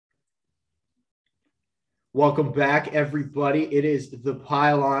Welcome back, everybody. It is the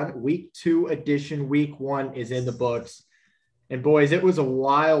Pylon Week 2 edition. Week 1 is in the books. And boys, it was a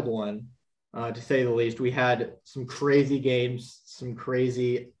wild one, to say the least. We had some crazy games, some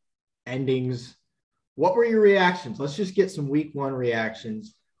crazy endings. What were your reactions? Let's just get some Week 1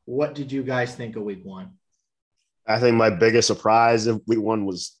 reactions. What did you guys think of Week 1? I think my biggest surprise of week one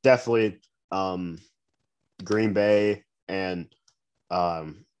was definitely um, Green Bay and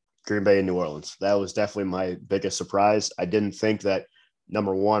um, Green Bay and New Orleans. That was definitely my biggest surprise. I didn't think that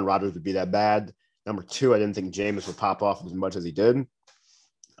number one, Rodgers would be that bad. Number two, I didn't think Jameis would pop off as much as he did,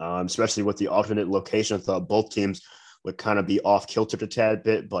 especially with the alternate location. I thought both teams would kind of be off kilter a tad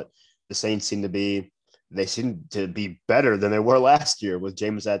bit, but the Saints seem to be better than they were last year with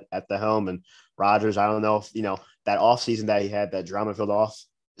James at the helm and Rodgers. I don't know if, that offseason that he had, that drama filled off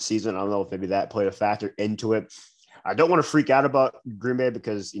season, I don't know if maybe that played a factor into it. I don't want to freak out about Green Bay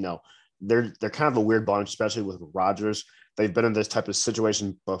because, they're kind of a weird bunch, especially with Rodgers. They've been in this type of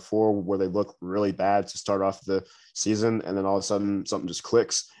situation before where they look really bad to start off the season, and then all of a sudden something just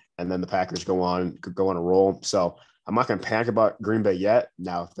clicks, and then the Packers go on a roll. So I'm not going to panic about Green Bay yet.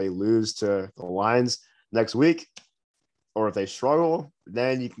 Now, if they lose to the Lions next week, or if they struggle,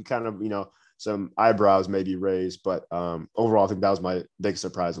 then you can kind of, some eyebrows may be raised. But overall, I think that was my big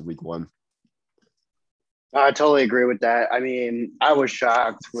surprise of week one. I totally agree with that. I mean, I was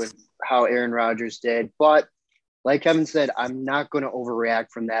shocked with how Aaron Rodgers did, but like Kevin said, I'm not going to overreact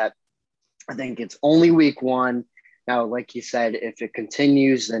from that. I think it's only week one. Now, like you said, if it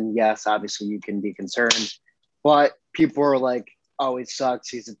continues, then yes, obviously you can be concerned. But people are like, oh, he sucks.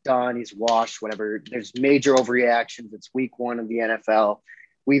 He's done. He's washed, whatever. There's major overreactions. It's week one of the NFL.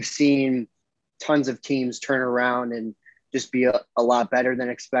 We've seen tons of teams turn around and just be a lot better than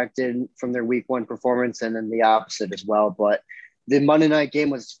expected from their week one performance, and then the opposite as well. But the Monday night game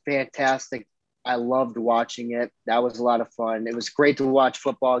was fantastic. I loved watching it. That was a lot of fun. It was great to watch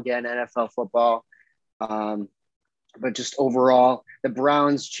football again, NFL football. Um, but just overall, the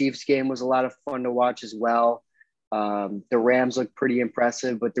Browns Chiefs game was a lot of fun to watch as well. The Rams looked pretty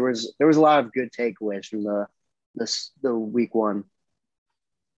impressive, but there was a lot of good takeaways from the week one.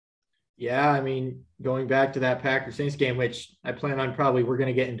 Yeah, I mean, going back to that Packers Saints game, which I plan on probably we're going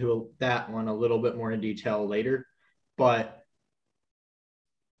to get into that one a little bit more in detail later. But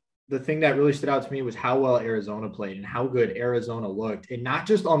the thing that really stood out to me was how well Arizona played and how good Arizona looked. And not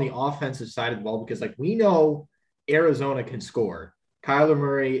just on the offensive side of the ball, because like we know Arizona can score. Kyler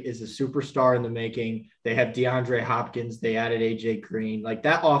Murray is a superstar in the making. They have DeAndre Hopkins. They added AJ Green. Like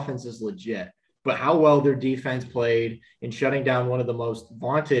that offense is legit. But how well their defense played in shutting down one of the most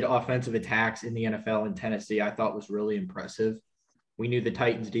vaunted offensive attacks in the NFL in Tennessee, I thought was really impressive. We knew the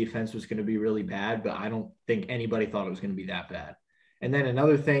Titans defense was going to be really bad, but I don't think anybody thought it was going to be that bad. And then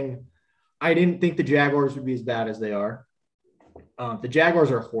another thing, I didn't think the Jaguars would be as bad as they are. The Jaguars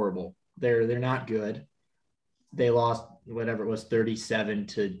are horrible. They're not good. They lost whatever it was,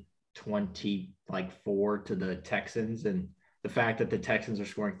 37-24 to the Texans, and the fact that the Texans are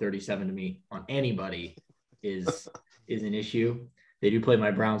scoring 37 to me on anybody is an issue. They do play my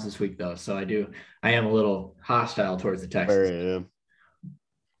Browns this week though, so I am a little hostile towards the Texans. Very,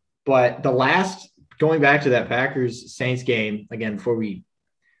 But going back to that Packers Saints game again, before we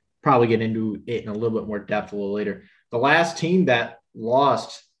probably get into it in a little bit more depth a little later, the last team that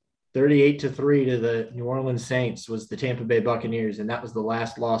lost 38-3 to the New Orleans Saints was the Tampa Bay Buccaneers, and that was the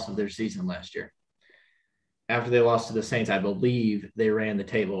last loss of their season last year. After they lost to the Saints, I believe they ran the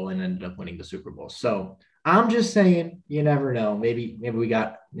table and ended up winning the Super Bowl. So I'm just saying, you never know. Maybe we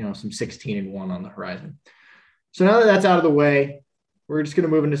got some 16-1 on the horizon. So now that that's out of the way, we're just going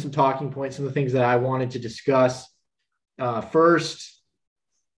to move into some talking points, some of the things that I wanted to discuss. First,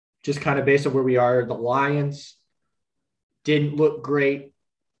 just kind of based on where we are, the Lions didn't look great.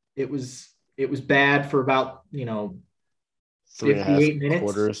 It was bad for about 58 minutes,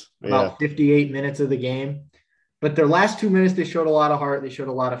 quarters. about 58 minutes of the game. But their last 2 minutes, they showed a lot of heart. They showed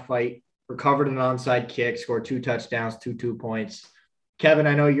a lot of fight, recovered an onside kick, scored 2 touchdowns, 2 points. Kevin,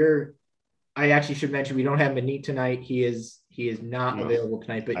 I know I actually should mention we don't have Manit tonight. He is not available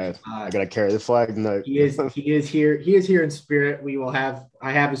tonight, but I gotta carry the flag tonight. he is here. He is here in spirit.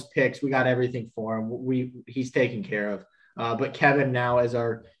 I have his picks. We got everything for him. He's taken care of. But Kevin, now as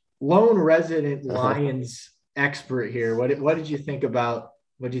our lone resident Lions expert here, what did you think about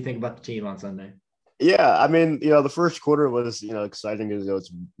the team on Sunday? Yeah, I mean, the first quarter was, exciting because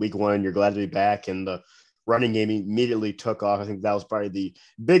it's week one. You're glad to be back, and the running game immediately took off. I think that was probably the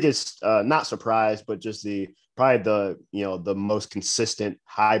biggest, not surprise, but just the most consistent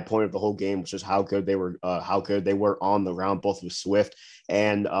high point of the whole game, which is how good they were on the ground, both with Swift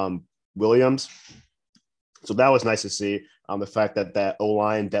and Williams. So that was nice to see. The fact that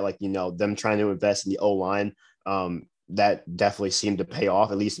O-line, that like, them trying to invest in the O-line, that definitely seemed to pay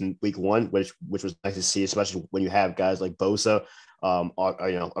off, at least in week one, which was nice to see, especially when you have guys like Bosa,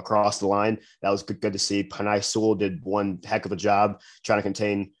 across the line. That was good to see. Panay Sewell did one heck of a job trying to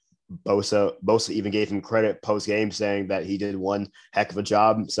contain Bosa. Bosa even gave him credit post game, saying that he did one heck of a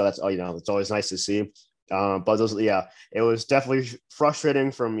job. So that's it's always nice to see. But it was definitely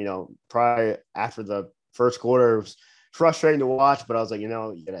frustrating from probably after the first quarter. It was frustrating to watch, but I was like, you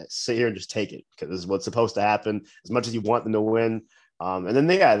gotta sit here and just take it, because this is what's supposed to happen. As much as you want them to win, and then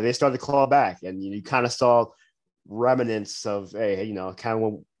they started to claw back, and you kind of saw remnants of kind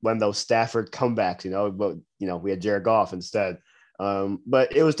of when those Stafford comebacks, but we had Jared Goff instead.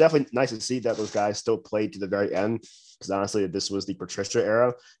 But it was definitely nice to see that those guys still played to the very end, because honestly, if this was the Patricia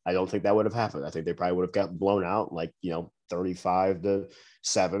era, I don't think that would have happened. I think they probably would have gotten blown out 35-7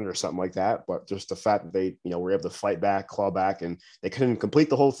 or something like that. But just the fact that they were able to fight back, claw back, and they couldn't complete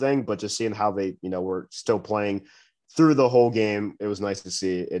the whole thing, but just seeing how they were still playing through the whole game, it was nice to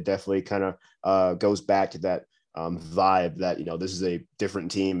see. It definitely kind of goes back to that vibe that this is a different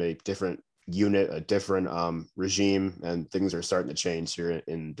team, a different unit, a different regime, and things are starting to change here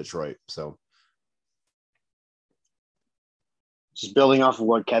in Detroit. So just building off of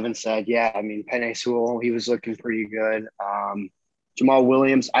what Kevin said, Penei Sewell, he was looking pretty good. Jamal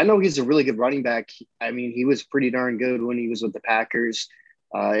Williams, I know he's a really good running back. He was pretty darn good when he was with the Packers.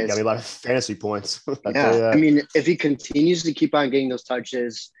 Got me a lot of fantasy points. Yeah, if he continues to keep on getting those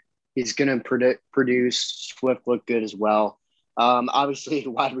touches, he's going to produce. Swift looked good as well. Obviously,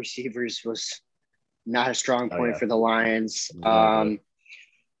 wide receivers was not a strong point for the Lions.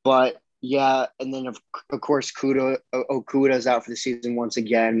 But yeah, and then of course Okuda's out for the season once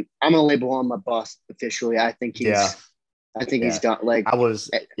again. I'm gonna label him a bust officially. I think he's done. I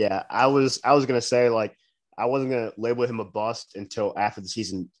was gonna say, I wasn't gonna label him a bust until after the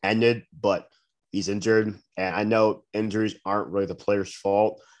season ended, but he's injured, and I know injuries aren't really the player's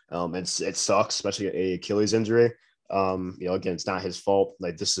fault. It sucks, especially an Achilles injury. Again, it's not his fault.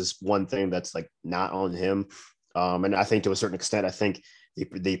 This is one thing that's not on him. And I think to a certain extent, I think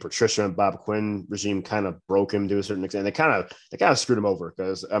the Patricia and Bob Quinn regime kind of broke him to a certain extent. They kind of screwed him over,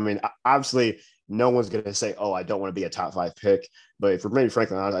 because obviously no one's going to say, oh, I don't want to be a top 5 pick. But for me,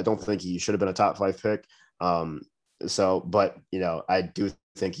 frankly, I don't think he should have been a top 5 pick. But I do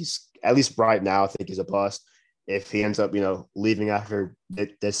think he's, at least right now, I think he's a bust. If he ends up, leaving after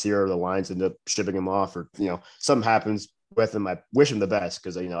this year, or the Lions end up shipping him off, or, something happens with him, I wish him the best,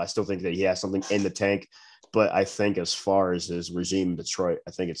 because, I still think that he has something in the tank. But I think as far as his regime in Detroit,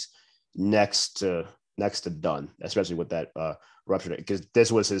 I think it's next to done, especially with that rupture, because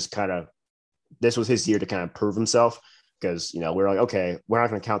this was his year to kind of prove himself, because, we're like, okay, we're not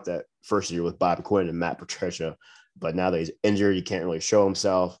going to count that first year with Bob Quinn and Matt Patricia, but now that he's injured, he can't really show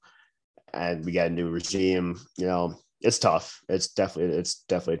himself, and we got a new regime. It's tough. It's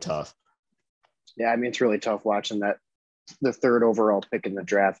definitely tough. Yeah, it's really tough watching that the third overall pick in the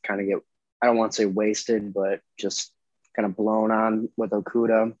draft kind of get, I don't want to say wasted, but just kind of blown on with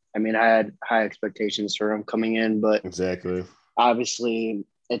Okuda. I had high expectations for him coming in, but exactly, obviously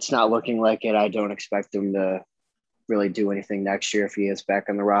it's not looking like it. I don't expect him to really do anything next year if he is back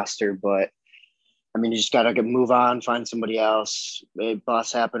on the roster, but you just got to move on, find somebody else.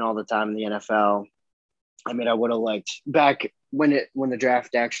 Busts happen all the time in the NFL. I would have liked back when the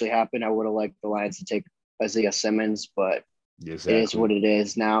draft actually happened, I would have liked the Lions to take Isaiah Simmons, but exactly. It is what it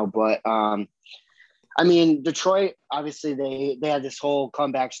is now. But Detroit, obviously they had this whole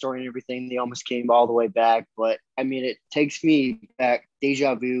comeback story and everything. They almost came all the way back, but it takes me back,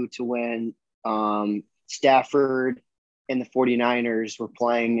 deja vu, to when Stafford and the 49ers were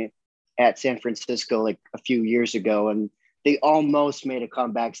playing at San Francisco a few years ago, and they almost made a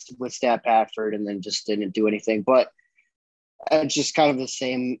comeback with Stafford and then just didn't do anything. But it's just kind of the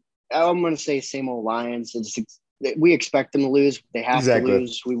same. I'm going to say same old Lions. We expect them to lose. They have to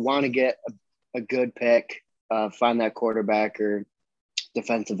lose. We want to get a good pick, find that quarterback or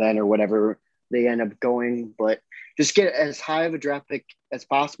defensive end or whatever they end up going, but just get as high of a draft pick as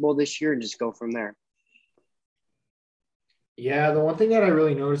possible this year and just go from there. Yeah, the one thing that I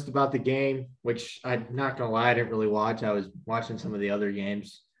really noticed about the game, which I'm not going to lie, I didn't really watch. I was watching some of the other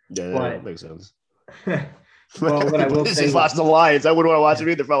games. Yeah, that makes sense. Well, what I will say, watch the Lions. I wouldn't want to watch them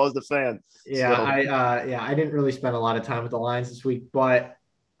either if I was the fan. Yeah, so. I didn't really spend a lot of time with the Lions this week, but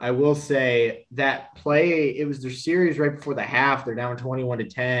I will say that play, it was their series right before the half. They're down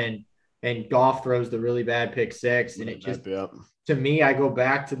 21-10, and Goff throws the really bad pick six, and it just to me, I go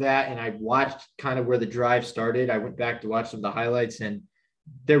back to that, and I watched kind of where the drive started. I went back to watch some of the highlights, and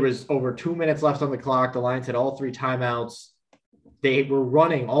there was over 2 minutes left on the clock. The Lions had all 3 timeouts. They were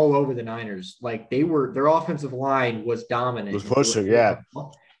running all over the Niners. Like their offensive line was dominant. Was pushing, yeah.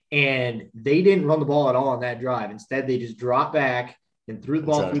 And they didn't run the ball at all on that drive. Instead, they just dropped back and threw the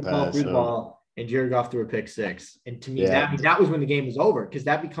ball, threw the ball, and Jared Goff threw a pick 6. And to me, that was when the game was over, because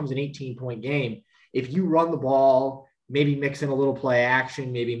that becomes an 18-point game. If you run the ball, maybe mix in a little play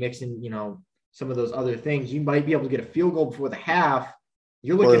action, maybe mix in, some of those other things, you might be able to get a field goal before the half.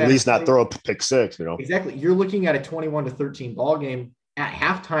 You're looking at least not throw a pick 6, Exactly. You're looking at a 21-13 ball game. At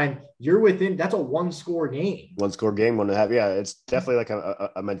halftime, you're within. That's a 1-score game. 1-score game, 1.5. Yeah, it's definitely like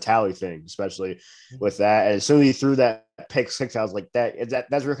a mentality thing, especially with that. And as soon as he threw that pick 6, I was like,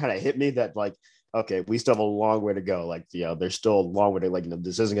 that's where it kind of hit me that, like, okay, we still have a long way to go. Like, there's still a long way to, like,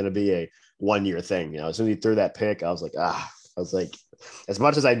 this isn't going to be a 1-year thing. As soon as he threw that pick, I was like, as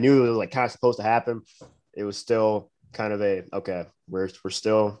much as I knew it was like kind of supposed to happen, it was still kind of okay, we're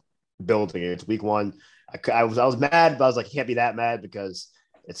still building it. It's week 1. I was mad, but I was like, I can't be that mad because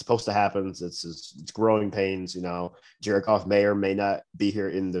it's supposed to happen. It's growing pains, Jared Goff may or may not be here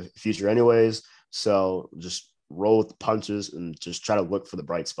in the future anyways. So just roll with the punches and just try to look for the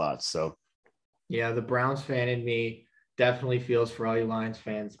bright spots. So yeah, the Browns fan in me definitely feels for all you Lions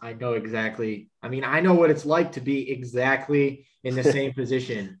fans. I know exactly. I mean, I know what it's like to be exactly in the same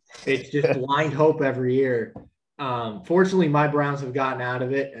position. It's just blind hope every year. Fortunately, my Browns have gotten out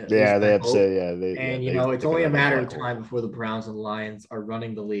of it. Yeah, they have to say, it's only a matter of time before the Browns and Lions are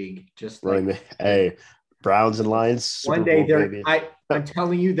running the league. Just like Browns and Lions. One day, I'm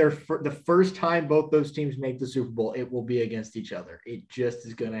telling you, the first time both those teams make the Super Bowl, it will be against each other. It just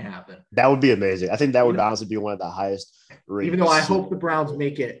is going to happen. That would be amazing. I think that would honestly be one of the highest ratings. Even though I hope the Browns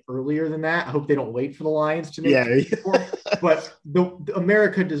make it earlier than that. I hope they don't wait for the Lions to make the Super Bowl. But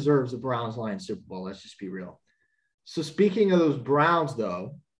America deserves a Browns-Lions Super Bowl. Let's just be real. So speaking of those Browns,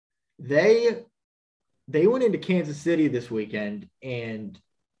 though, they went into Kansas City this weekend, and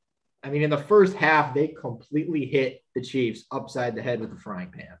I mean, in the first half, they completely hit the Chiefs upside the head with a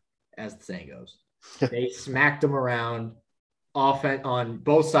frying pan, as the saying goes. They smacked them around on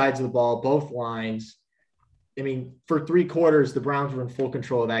both sides of the ball, both lines. I mean, for 3 quarters, the Browns were in full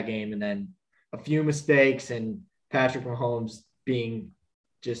control of that game, and then a few mistakes and Patrick Mahomes, being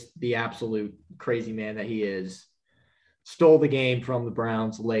just the absolute crazy man that he is, stole the game from the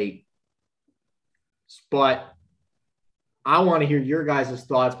Browns late. But I want to hear your guys'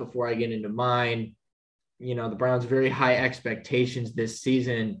 thoughts before I get into mine. The Browns' very high expectations this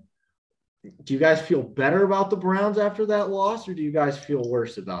season. Do you guys feel better about the Browns after that loss, or do you guys feel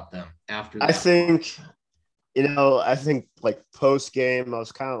worse about them after that? I think like post game, I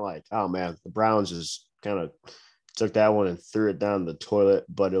was kind of like, oh man, the Browns just kind of took that one and threw it down the toilet.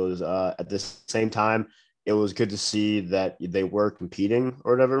 But it was at the same time, it was good to see that they were competing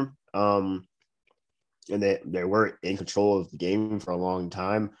or whatever. And they were in control of the game for a long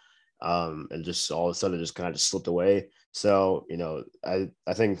time. And just all of a sudden it just kind of slipped away. So, I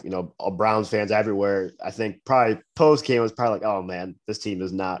think, all Browns fans everywhere, I think probably post game was probably like, oh man, this team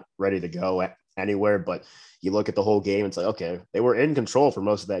is not ready to go anywhere. But you look at the whole game, it's like, okay, they were in control for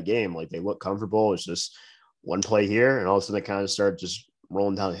most of that game. Like, they look comfortable. It's just one play here, and all of a sudden they kind of start just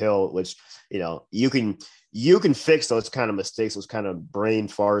rolling downhill, which, you can fix those kind of mistakes, those kind of brain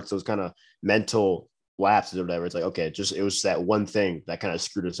farts, those kind of mental lapses or whatever. It's like, okay, it was that one thing that kind of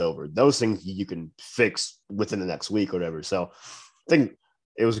screwed us over. Those things you can fix within the next week or whatever. So I think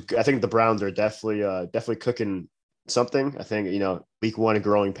the Browns are definitely cooking something. I think, week 1 of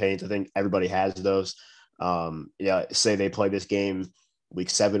growing pains, I think everybody has those. Say they play this game week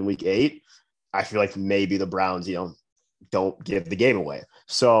 7, week 8. I feel like maybe the Browns, don't give the game away.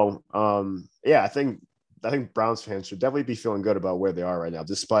 So I think Browns fans should definitely be feeling good about where they are right now,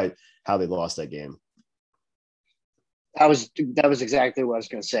 despite how they lost that game. That was exactly what I was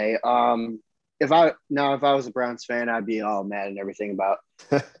going to say. If I was a Browns fan, I'd be all mad and everything about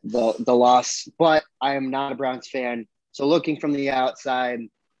the loss. But I am not a Browns fan, so looking from the outside,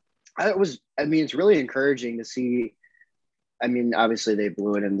 it's really encouraging to see. I mean, obviously they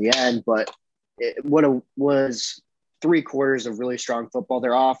blew it in the end, but was 3 quarters of really strong football.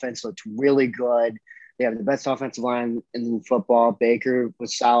 Their offense looked really good. They have the best offensive line in football. Baker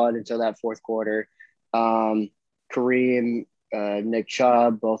was solid until that 4th quarter. Kareem, Nick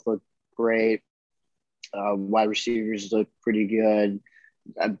Chubb both look great. Wide receivers look pretty good.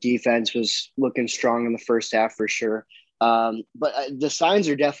 Defense was looking strong in the first half for sure. But the signs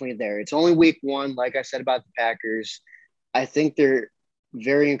are definitely there. It's only week 1, like I said about the Packers. I think they're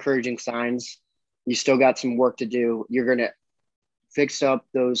very encouraging signs. You still got some work to do. You're going to fix up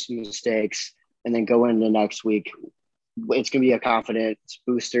those mistakes and then go into next week it's going to be a confidence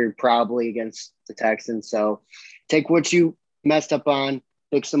booster probably against the Texans. So take what you messed up on,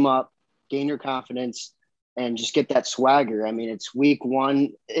 fix them up, gain your confidence, and just get that swagger. I mean, it's week one.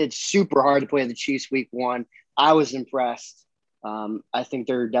 It's super hard to play the Chiefs week one. I was impressed. I think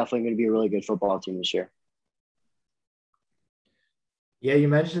they're definitely going to be a really good football team this year. Yeah, you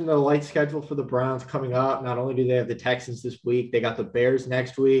mentioned the light schedule for the Browns coming up. Not only do they have the Texans this week, they got the Bears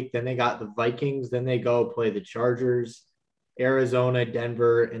next week, then they got the Vikings, then they go play the Chargers, Arizona,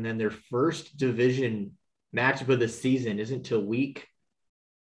 Denver, and then their first division matchup of the season isn't till week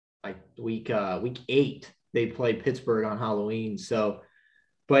 8. They play Pittsburgh on Halloween. So,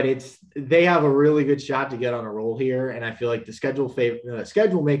 but they have a really good shot to get on a roll here, and I feel like the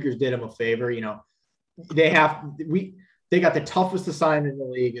schedule makers did them a favor. You know, they got the toughest assignment in the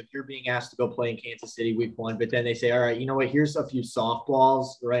league if you're being asked to go play in Kansas City week 1, but then they say, all right, you know what, here's a few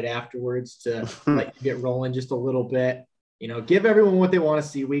softballs right afterwards to let you get rolling just a little bit. You know, give everyone what they want to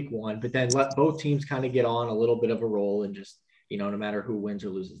see week 1, but then let both teams kind of get on a little bit of a roll and just, you know, no matter who wins or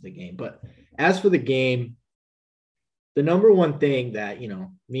loses the game. But as for the game, the number one thing that, you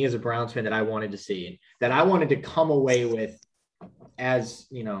know, me as a Browns fan that I wanted to see and that I wanted to come away with as,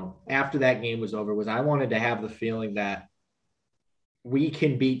 you know, after that game was over was I wanted to have the feeling that we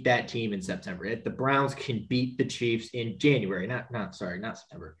can beat that team in September. The Browns can beat the Chiefs in January. Not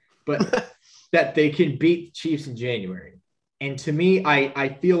September, but that they can beat the Chiefs in January. And to me,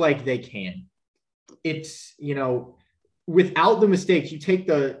 I feel like they can. It's, you know, without the mistakes, you take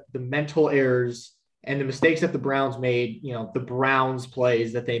the mental errors and the mistakes that the Browns made, you know, the Browns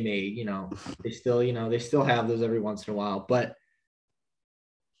plays that they made, you know, they still have those every once in a while, but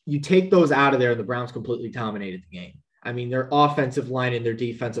you take those out of there and the Browns completely dominated the game. I mean, their offensive line and their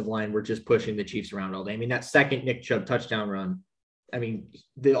defensive line were just pushing the Chiefs around all day. I mean, that second Nick Chubb touchdown run, I mean,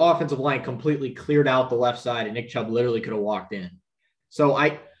 the offensive line completely cleared out the left side and Nick Chubb literally could have walked in. So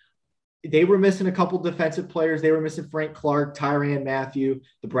they were missing a couple defensive players. They were missing Frank Clark, Tyrann Mathieu.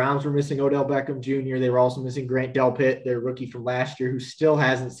 The Browns were missing Odell Beckham Jr. They were also missing Grant Delpit, their rookie from last year, who still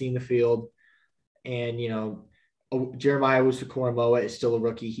hasn't seen the field. And, you know, Jeremiah Owusu-Koramoah is still a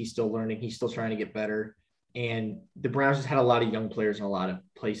rookie. He's still learning. He's still trying to get better. And the Browns just had a lot of young players in a lot of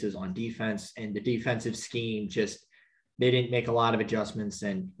places on defense, and the defensive scheme they didn't make a lot of adjustments.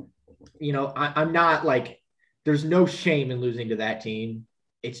 And, you know, I'm not like, there's no shame in losing to that team.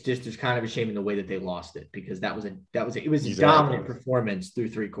 It's just, there's kind of a shame in the way that they lost it, because it was a dominant performance through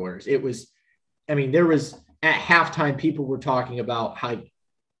 3 quarters. It was, I mean, there was at halftime, people were talking about how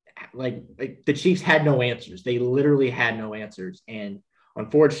like the Chiefs had no answers. They literally had no answers. And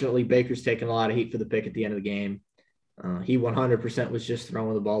unfortunately, Baker's taking a lot of heat for the pick at the end of the game. He 100% was just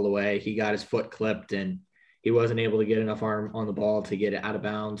throwing the ball away. He got his foot clipped and he wasn't able to get enough arm on the ball to get it out of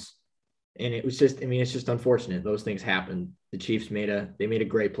bounds. And it was just, I mean, it's just unfortunate. Those things happen. The Chiefs made a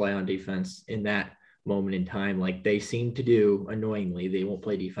great play on defense in that moment in time. Like they seem to do annoyingly. They won't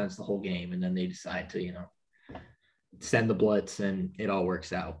play defense the whole game. And then they decide to, you know, send the blitz and it all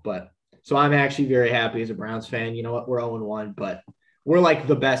works out. But so I'm actually very happy as a Browns fan. You know what? We're 0-1, but we're like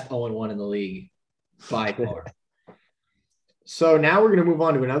the best 0-1 in the league by far. So now we're going to move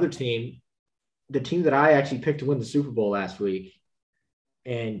on to another team, the team that I actually picked to win the Super Bowl last week.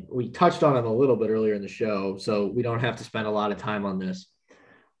 And we touched on it a little bit earlier in the show, so we don't have to spend a lot of time on this.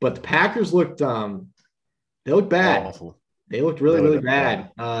 But the Packers looked they looked bad. Awful. They looked really bad.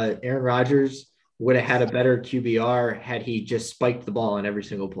 Aaron Rodgers would have had a better QBR had he just spiked the ball on every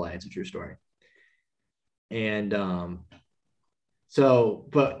single play. It's a true story. And but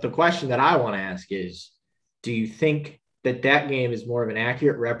the question that I want to ask is, do you think that game is more of an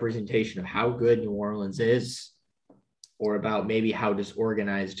accurate representation of how good New Orleans is, or about maybe how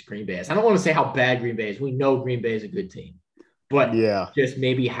disorganized Green Bay is? I don't want to say how bad Green Bay is. We know Green Bay is a good team, but just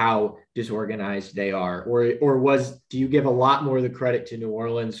maybe how disorganized they are, or do you give a lot more of the credit to New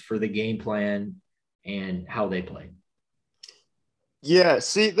Orleans for the game plan and how they played? Yeah,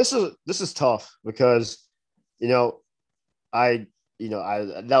 see, this is tough because, that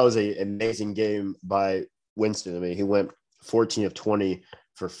was an amazing game by Winston. I mean, he went 14 of 20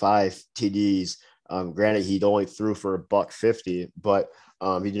 for 5 TDs. Granted, he'd only threw for $150, but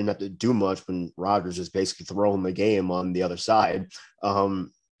he didn't have to do much when Rodgers is basically throwing the game on the other side.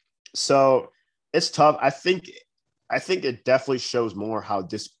 So it's tough. I think it definitely shows more how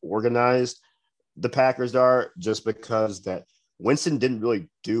disorganized the Packers are, just because that Winston didn't really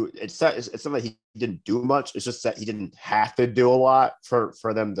do. It's not that he didn't do much. It's just that he didn't have to do a lot for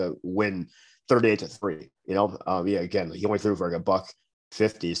them to win 38-3. Again, he only threw for like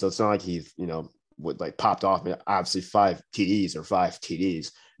 $150, so it's not like he would like popped off. I mean, obviously 5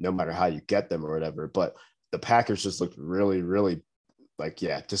 TDs, no matter how you get them or whatever. But the Packers just looked really, really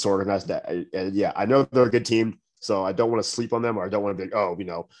disorganized. And yeah, I know they're a good team, so I don't want to sleep on them, or I don't want to be like, oh,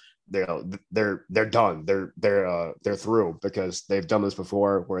 they're done. They're through, because they've done this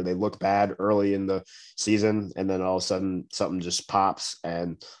before where they look bad early in the season and then all of a sudden something just pops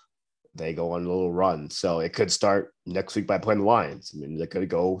and they go on a little run. So it could start next week by playing the Lions. I mean, they could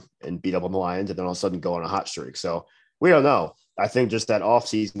go and beat up on the Lions and then all of a sudden go on a hot streak. So we don't know. I think just that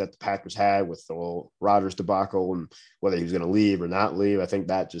offseason that the Packers had with the whole Rodgers debacle and whether he was going to leave or not leave, I think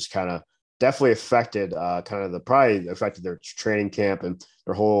that just kind of definitely affected probably affected their training camp and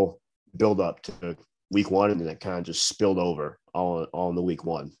their whole build up to week one. And then it kind of just spilled over all in the week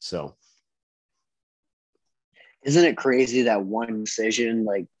one. So isn't it crazy that one decision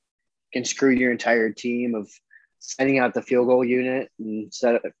can screw your entire team of sending out the field goal unit and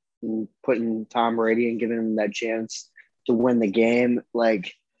putting Tom Brady and giving him that chance to win the game?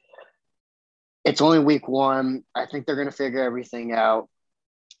 It's only week one. I think they're going to figure everything out.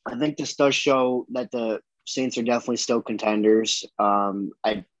 I think this does show that the Saints are definitely still contenders.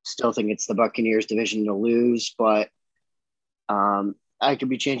 I still think it's the Buccaneers division to lose, but I could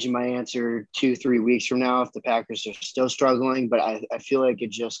be changing my answer 2-3 weeks from now if the Packers are still struggling. But I feel like it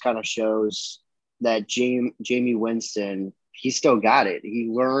just kind of shows that Jamie Winston, he still got it. He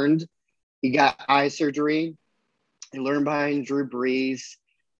learned. He got eye surgery. He learned behind Drew Brees.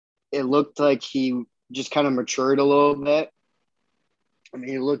 It looked like he just kind of matured a little bit. I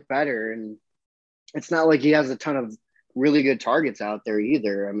mean, he looked better. And it's not like he has a ton of really good targets out there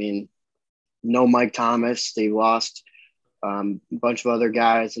either. I mean, no Mike Thomas. They lost a bunch of other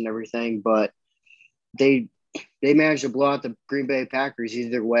guys and everything, but they managed to blow out the Green Bay Packers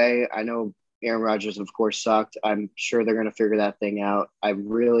either way. I know Aaron Rodgers, of course, sucked. I'm sure they're going to figure that thing out. I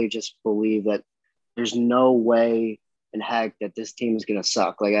really just believe that there's no way in heck that this team is going to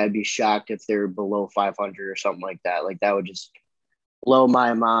suck. I'd be shocked if they're below 500 or something like that. That would just blow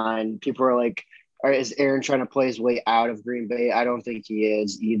my mind. People are like, is Aaron trying to play his way out of Green Bay? I don't think he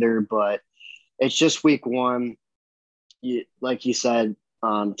is either, but it's just week one. Like you said,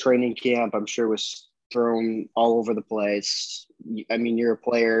 training camp, I'm sure, was thrown all over the place. I mean, you're a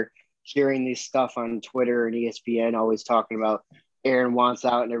player, hearing these stuff on Twitter and ESPN, always talking about Aaron wants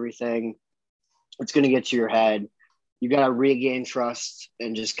out and everything. It's going to get to your head. You got to regain trust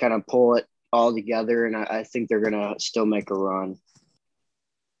and just kind of pull it all together. And I think they're going to still make a run.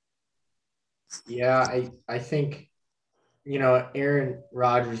 Yeah, I think, Aaron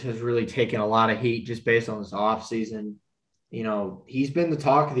Rodgers has really taken a lot of heat just based on this offseason. He's been the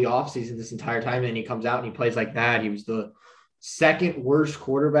talk of the offseason this entire time, and he comes out and he plays like that. He was the second worst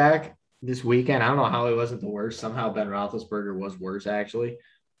quarterback this weekend. I don't know how he wasn't the worst. Somehow Ben Roethlisberger was worse, actually.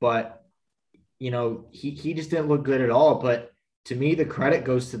 But, he just didn't look good at all. But to me, the credit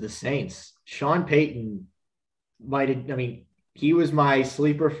goes to the Saints. Sean Payton he was my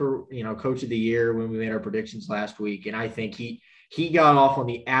sleeper for, coach of the year when we made our predictions last week. And I think he got off on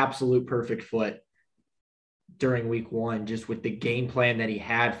the absolute perfect foot during week one, just with the game plan that he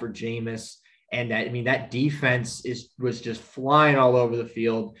had for Jameis. And that defense was just flying all over the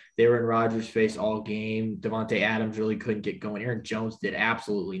field. They were in Rodgers' face all game. Devontae Adams really couldn't get going. Aaron Jones did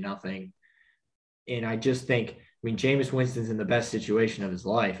absolutely nothing. And I just think, Jameis Winston's in the best situation of his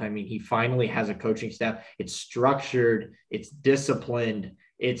life. He finally has a coaching staff. It's structured. It's disciplined.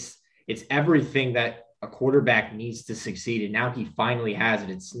 It's everything that a quarterback needs to succeed. And now he finally has it.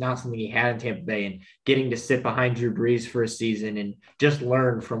 It's not something he had in Tampa Bay, and getting to sit behind Drew Brees for a season and just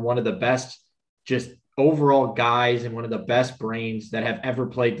learn from one of the best just overall guys and one of the best brains that have ever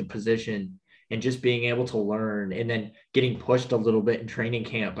played the position, and just being able to learn, and then getting pushed a little bit in training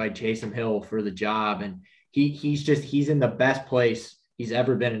camp by Taysom Hill for the job. And he's in the best place he's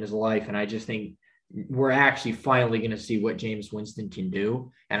ever been in his life. And I just think we're actually finally going to see what Jameis Winston can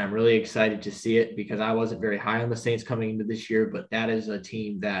do. And I'm really excited to see it, because I wasn't very high on the Saints coming into this year, but that is a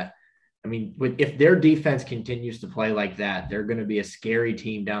team that, if their defense continues to play like that, they're going to be a scary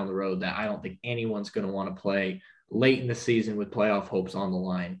team down the road that I don't think anyone's going to want to play late in the season with playoff hopes on the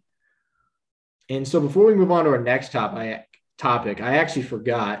line. And so before we move on to our next topic, I actually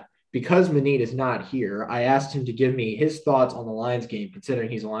forgot, because Manit is not here, I asked him to give me his thoughts on the Lions game. Considering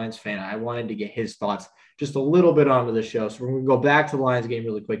he's a Lions fan, I wanted to get his thoughts just a little bit onto the show. So we're going to go back to the Lions game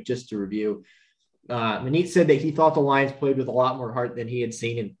really quick, just to review. Manit said that he thought the Lions played with a lot more heart than he had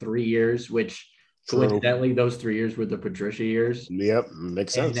seen in 3 years, which coincidentally, those 3 years were the Patricia years. Yep,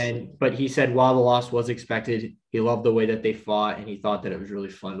 makes sense. But he said while the loss was expected, he loved the way that they fought, and he thought that it was really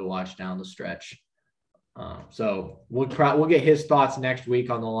fun to watch down the stretch. So we'll get his thoughts next week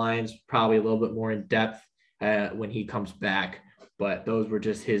on the Lions, probably a little bit more in depth when he comes back. But those were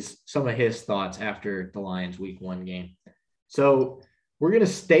just some of his thoughts after the Lions week 1 game. So we're going to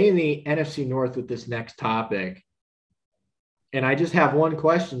stay in the NFC North with this next topic. And I just have one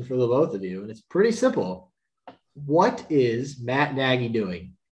question for the both of you, and it's pretty simple. What is Matt Nagy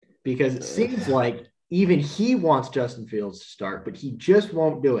doing? Because it seems like even he wants Justin Fields to start, but he just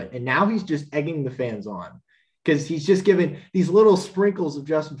won't do it. And now he's just egging the fans on because he's just giving these little sprinkles of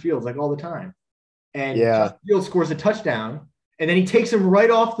Justin Fields like all the time. And Justin Fields scores a touchdown, and then he takes him right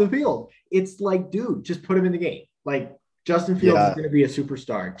off the field. It's like, dude, just put him in the game. Like, Justin Fields is going to be a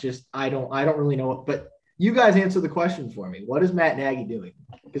superstar. Just I don't really know what, but you guys answer the question for me. What is Matt Nagy doing?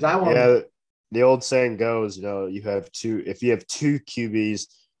 Because I want to. The old saying goes, you have two. If you have two QBs,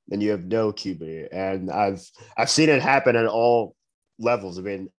 then you have no QB. And I've seen it happen at all levels. I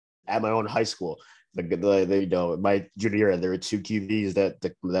mean, at my own high school, my junior year, there were two QBs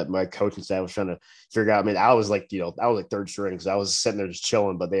that my coaching staff was trying to figure out. I mean, I was like third string because I was sitting there just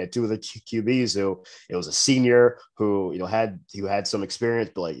chilling, but they had two of the QBs who it was a senior who had some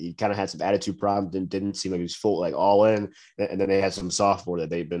experience, but like he kind of had some attitude problems and didn't seem like he was full like all in. And then they had some sophomore that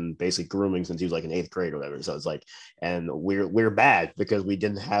they've been basically grooming since he was like in 8th grade or whatever. So it's like, and we're bad because we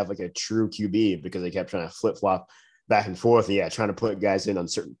didn't have like a true QB because they kept trying to flip flop back and forth. And trying to put guys in on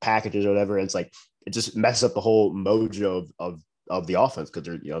certain packages or whatever. And it's like, it just messes up the whole mojo of the offense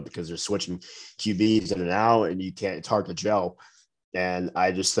because they're switching QBs in and out, and it's hard to gel. And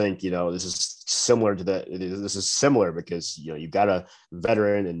I just think this is similar to this is similar because you got a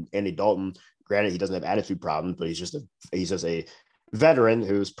veteran and Andy Dalton. Granted, he doesn't have attitude problems, but he's just a veteran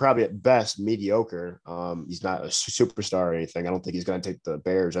who's probably at best mediocre. He's not a superstar or anything. I don't think he's going to take the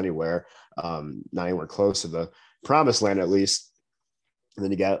Bears anywhere, not anywhere close to the promised land at least. And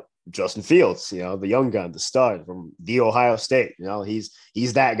then you got Justin Fields, the young gun, the stud from the Ohio State.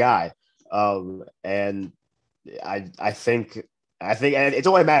 He's that guy. And I think it's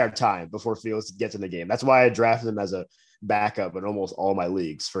only a matter of time before Fields gets in the game. That's why I drafted him as a backup in almost all my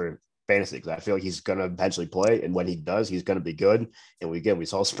leagues for fantasy, because I feel like he's going to eventually play. And when he does, he's going to be good. And we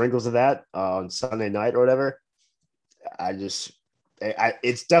saw sprinkles of that on Sunday night or whatever. It's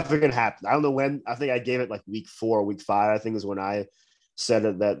definitely going to happen. I don't know when. I think I gave it like week 4 or week 5, I think is when I said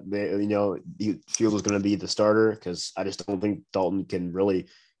that Fields was going to be the starter because I just don't think Dalton can really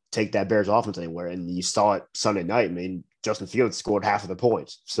take that Bears offense anywhere. And you saw it Sunday night. I mean, Justin Fields scored half of the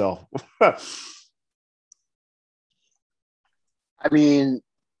points. So, I mean,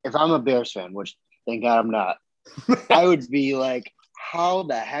 if I'm a Bears fan, which thank God I'm not, I would be like, how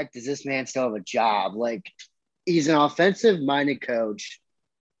the heck does this man still have a job? Like, he's an offensive-minded coach,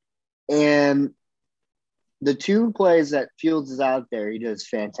 and the 2 plays that Fields is out there, he does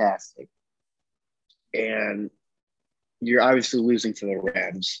fantastic. And you're obviously losing to the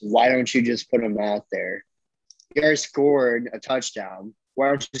Rams. Why don't you just put him out there? You guys scored a touchdown. Why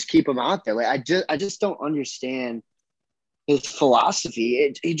don't you just keep him out there? Like I just don't understand his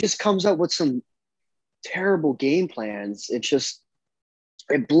philosophy. He just comes up with some terrible game plans.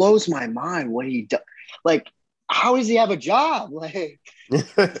 It blows my mind what he does. Like, how does he have a job? Like,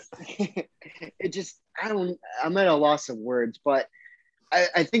 I'm at a loss of words, but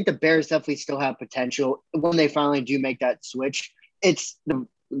I think the Bears definitely still have potential when they finally do make that switch. It's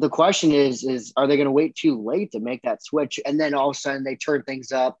the question is are they going to wait too late to make that switch? And then all of a sudden they turn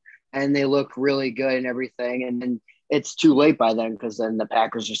things up and they look really good and everything. And then it's too late by then because then the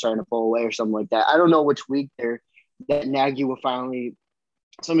Packers are starting to pull away or something like that. I don't know which week that Nagy will finally,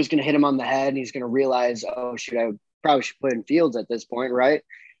 somebody's going to hit him on the head and he's going to realize, oh, shoot, I probably should put in Fields at this point, right?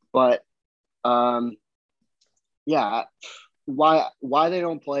 But, why they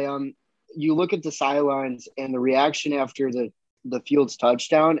don't play him, you look at the sidelines and the reaction after the Fields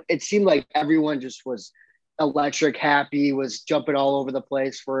touchdown, it seemed like everyone just was electric, happy, was jumping all over the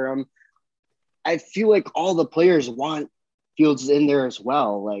place for him. I feel like all the players want Fields in there as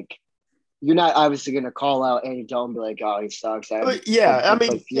well. Like, you're not obviously going to call out Andy Dalton and be like, oh, he sucks. It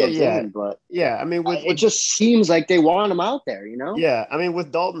just seems like they want him out there, Yeah, I mean,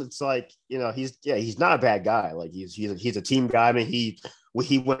 with Dalton, it's like, he's not a bad guy. Like, he's a team guy. I mean, he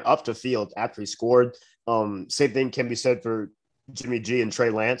went up to Field after he scored. Same thing can be said for Jimmy G and Trey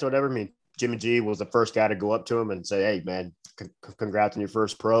Lance or whatever. I mean, Jimmy G was the first guy to go up to him and say, hey, man, congrats on your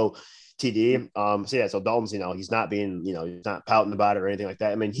first pro TD. So Dalton's, he's not being, he's not pouting about it or anything like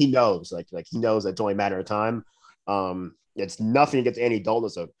that. I mean, he knows, like he knows that it's only a matter of time. It's nothing against Andy Dalton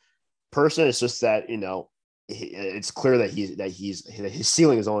as a person. It's just that, it's clear that his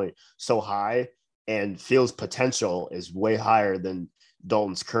ceiling is only so high and Fields' potential is way higher than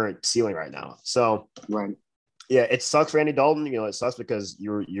Dalton's current ceiling right now. So, right. Yeah, it sucks for Andy Dalton. It sucks because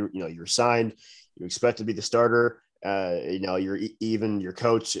you're signed, you expect to be the starter. Your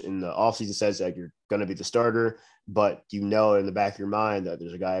coach in the offseason says that you're going to be the starter, but in the back of your mind that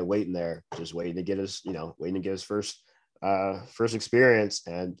there's a guy waiting there, just waiting to get his first experience.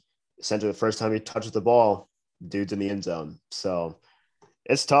 And essentially the first time he touches the ball, dude's in the end zone. So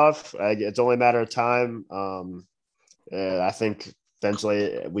it's tough. It's only a matter of time. I think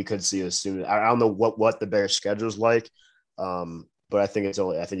eventually we could see as soon. I don't know what the Bears' schedule is like, but I think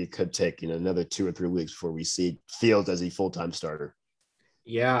it could take another 2 or 3 weeks before we see Fields as a full-time starter.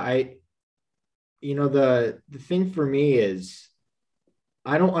 Yeah, the thing for me is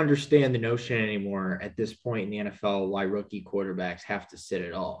I don't understand the notion anymore at this point in the NFL why rookie quarterbacks have to sit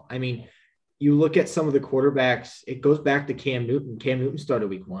at all. I mean, you look at some of the quarterbacks, it goes back to Cam Newton. Cam Newton started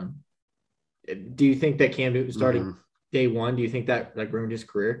week 1. Do you think that Cam Newton started day 1? Do you think that ruined his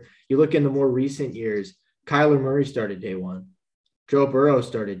career? You look in the more recent years, Kyler Murray started day 1. Joe Burrow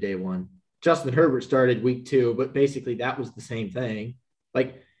started day 1. Justin Herbert started week 2, but basically that was the same thing.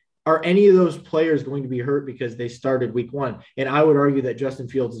 Are any of those players going to be hurt because they started week 1? And I would argue that Justin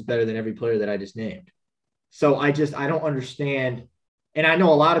Fields is better than every player that I just named. So I don't understand. And I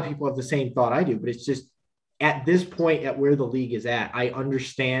know a lot of people have the same thought I do, but it's just at this point at where the league is at, I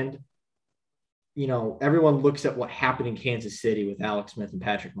understand, everyone looks at what happened in Kansas City with Alex Smith and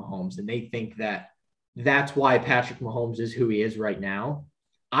Patrick Mahomes, and they think that that's why Patrick Mahomes is who he is right now.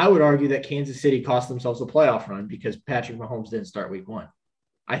 I would argue that Kansas City cost themselves a playoff run because Patrick Mahomes didn't start week 1.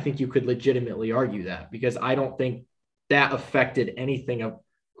 I think you could legitimately argue that because I don't think that affected anything of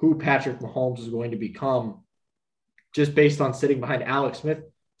who Patrick Mahomes is going to become just based on sitting behind Alex Smith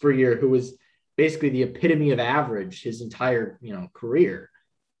for a year, who was basically the epitome of average his entire, career.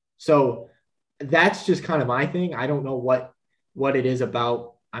 So that's just kind of my thing. I don't know what it is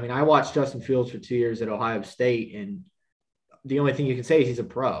about. I mean, I watched Justin Fields for 2 years at Ohio State, and the only thing you can say is he's a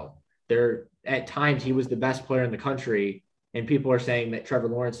pro. At times he was the best player in the country, and people are saying that Trevor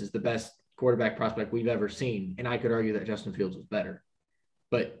Lawrence is the best quarterback prospect we've ever seen. And I could argue that Justin Fields was better,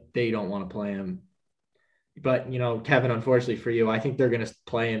 but they don't want to play him. But, Kevin, unfortunately for you, I think they're going to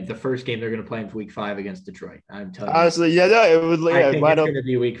play him. The first game they're going to play him for week 5 against Detroit. I'm telling you. Honestly, yeah, no, it would. I think it's going to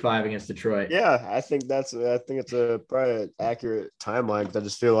be week 5 against Detroit. Yeah, I think it's probably an accurate timeline, because I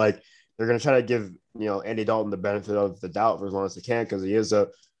just feel like they're going to try to give, Andy Dalton the benefit of the doubt for as long as they can, because he is a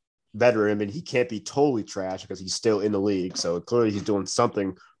veteran. I mean, he can't be totally trash because he's still in the league. So clearly he's doing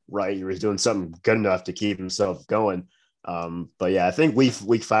something right, or he's doing something good enough to keep himself going. But yeah, I think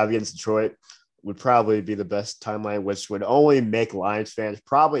week 5 against Detroit would probably be the best timeline, which would only make Lions fans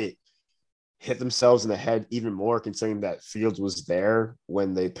probably hit themselves in the head even more, considering that Fields was there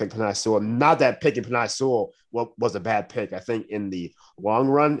when they picked Penei Sewell. Not that picking Penei Sewell was a bad pick. I think in the long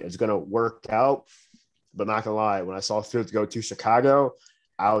run, it's going to work out. But not going to lie, when I saw Fields go to Chicago,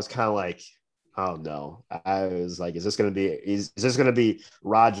 I was kind of like, oh no. I was like, is this going to be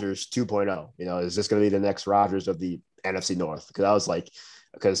Rodgers 2.0? Is this going to be the next Rodgers of the NFC North? Because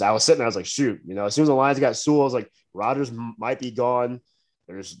I was sitting there, I was like, shoot, as soon as the Lions got Sewell, I was like, Rodgers might be gone.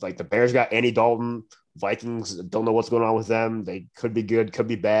 There's the Bears got Andy Dalton. Vikings, don't know what's going on with them. They could be good, could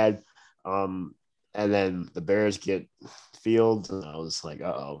be bad. And then the Bears get Fields, and I was like,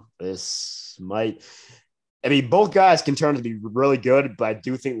 this might. I mean, both guys can turn to be really good, but I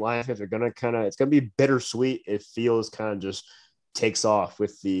do think Lions fans are going to it's going to be bittersweet if Fields kind of just takes off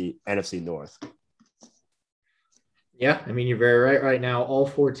with the NFC North. Yeah, I mean, you're very right. Right now, all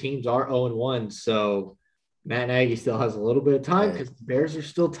 4 teams are 0-1, so Matt Nagy still has a little bit of time because the Bears are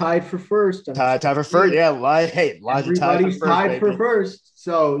still tied for first. Tied for first, yeah. Everybody's tied for first.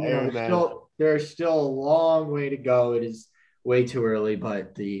 So, there's still a long way to go. It is way too early,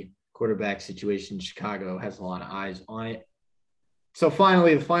 but the quarterback situation in Chicago has a lot of eyes on it. So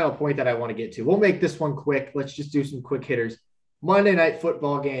finally, the final point that I want to get to, we'll make this one quick. Let's just do some quick hitters. Monday Night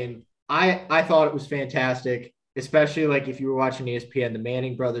Football game. I thought it was fantastic. Especially if you were watching ESPN, the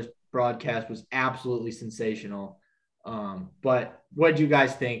Manning brothers broadcast was absolutely sensational. But what did you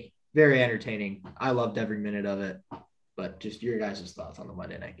guys think? Very entertaining. I loved every minute of it. But just your guys' thoughts on the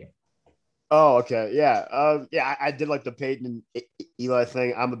Monday night game. Oh, okay. Yeah. I did like the Peyton and Eli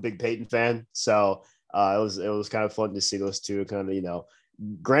thing. I'm a big Peyton fan. So it was kind of fun to see those two kind of,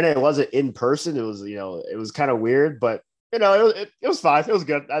 granted, it wasn't in person. It was, it was kind of weird, but it was fine. It was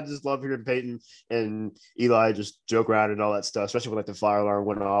good. I just love hearing Peyton and Eli just joke around and all that stuff, especially when the fire alarm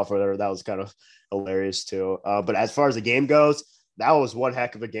went off or whatever. That was kind of hilarious too. But as far as the game goes, that was one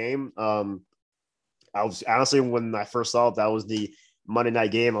heck of a game. I was honestly, when I first saw it, that was the Monday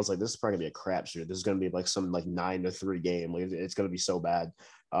night game. I was like, this is probably gonna be a crapshoot. This is gonna be some 9-3 game. It's gonna be so bad.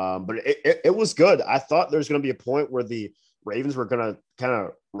 But it was good. I thought there was gonna be a point where the Ravens were gonna kind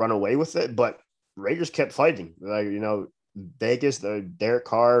of run away with it, but Raiders kept fighting. Vegas, Derek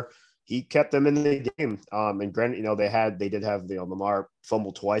Carr, he kept them in the game. And granted, they did have Lamar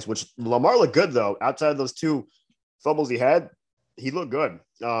fumble twice, which Lamar looked good though. Outside of those 2 fumbles he looked good.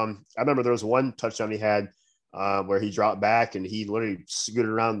 I remember there was one touchdown he had where he dropped back and he literally scooted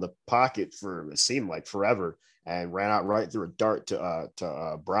around the pocket for it seemed like forever and ran out right through a dart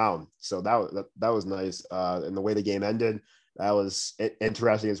to Brown. So that was nice. And the way the game ended, that was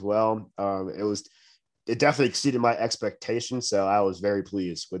interesting as well. It definitely exceeded my expectations. So I was very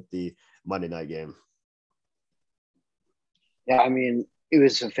pleased with the Monday night game. Yeah, I mean, it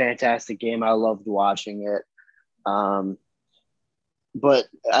was a fantastic game. I loved watching it. But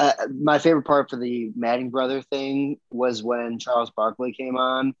my favorite part for the Manning brother thing was when Charles Barkley came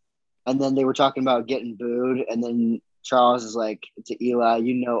on, and then they were talking about getting booed, and then Charles is like to Eli,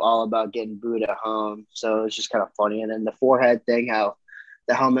 all about getting booed at home. So it's just kind of funny. And then the forehead thing, how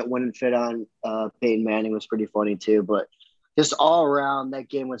the helmet wouldn't fit on Peyton Manning was pretty funny too. But just all around, that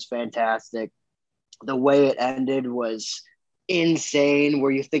game was fantastic. The way it ended was insane,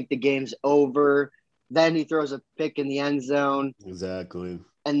 where you think the game's over. Then he throws a pick in the end zone. Exactly.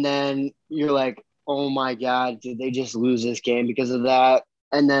 And then you're like, oh my God, did they just lose this game because of that?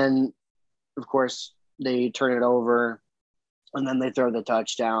 And then, of course, they turn it over and then they throw the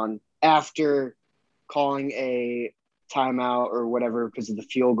touchdown after calling a timeout or whatever because of the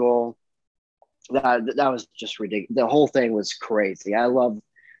field goal. That was just ridiculous. The whole thing was crazy. I love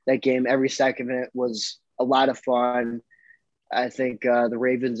that game. Every second of it was a lot of fun. I think the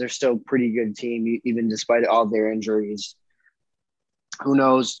Ravens are still a pretty good team, even despite all their injuries. Who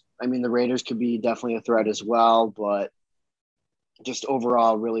knows? I mean, the Raiders could be definitely a threat as well, but just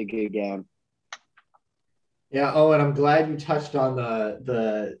overall, really good game. Yeah, Owen, I'm glad you touched on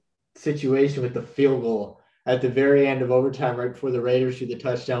the situation with the field goal at the very end of overtime, right before the Raiders threw the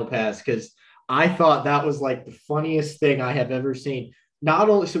touchdown pass, because I thought that was like the funniest thing I have ever seen. Not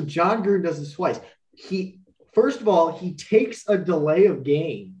only so John Gruden does this twice. First of all, he takes a delay of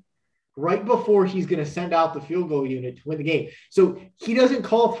game right before he's going to send out the field goal unit to win the game. So he doesn't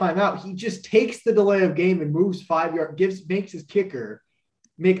call timeout. He just takes the delay of game and moves 5 yards, makes his kicker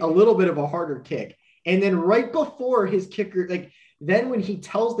make a little bit of a harder kick. And then right before his kicker, then when he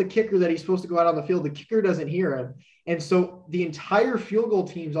tells the kicker that he's supposed to go out on the field, the kicker doesn't hear him. And so the entire field goal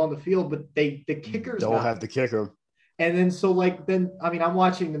team's on the field, but the kickers don't have the kicker. And then I'm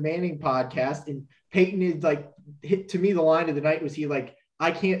watching the Manning podcast and Peyton is to me, the line of the night was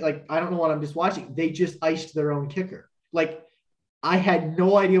I don't know what I'm just watching. They just iced their own kicker. I had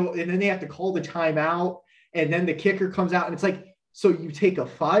no idea. And then they have to call the timeout and then the kicker comes out and it's so you take a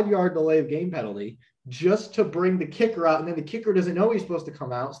 5-yard delay of game penalty just to bring the kicker out. And then the kicker doesn't know he's supposed to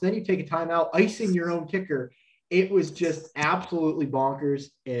come out. So then you take a timeout, icing your own kicker. It was just absolutely bonkers.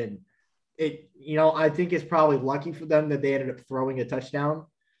 And I think it's probably lucky for them that they ended up throwing a touchdown,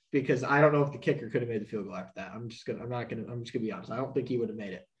 because I don't know if the kicker could have made the field goal after that. I'm just gonna be honest. I don't think he would have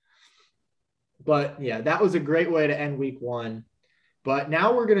made it. But yeah, that was a great way to end week 1. But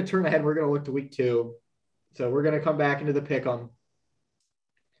now we're gonna turn ahead. We're gonna look to week 2. So we're gonna come back into the pick'em.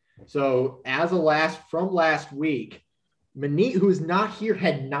 So from last week, Manit, who is not here,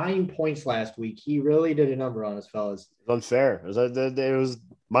 had 9 points last week. He really did a number on us, fellas. It was unfair. It was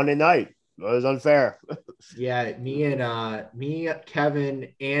Monday night. It was unfair. Yeah, me, Kevin,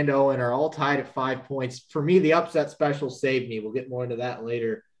 and Owen are all tied at 5 points. For me, the upset special saved me. We'll get more into that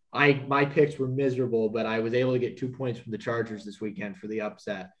later. My picks were miserable, but I was able to get 2 points from the Chargers this weekend for the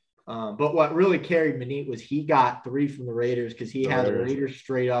upset. But what really carried Manit was he got 3 from the Raiders because he had the Raiders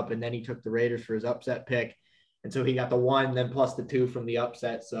straight up, and then he took the Raiders for his upset pick. And so he got the 1, then plus the 2 from the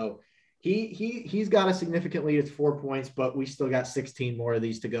upset. So he's got a significant lead. It's 4 points, but we still got 16 more of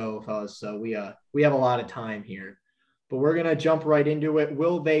these to go, fellas. So we have a lot of time here. But we're gonna jump right into it.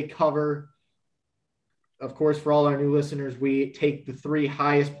 Will they cover? Of course, for all our new listeners, we take the 3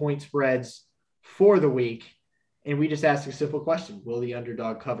 highest point spreads for the week, and we just ask a simple question: will the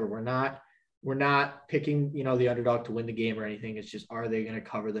underdog cover? We're not picking the underdog to win the game or anything. It's just, are they going to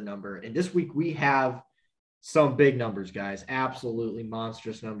cover the number? And this week we have some big numbers, guys, absolutely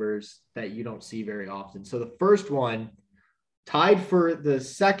monstrous numbers that you don't see very often. So the first one, tied for the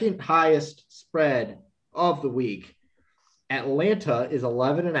second highest spread of the week, Atlanta is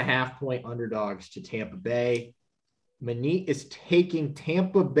 11.5 point underdogs to Tampa Bay. Manit is taking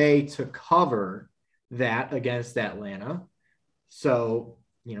Tampa Bay to cover that against Atlanta. So,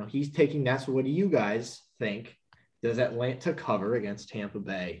 he's taking that. So what do you guys think? Does Atlanta cover against Tampa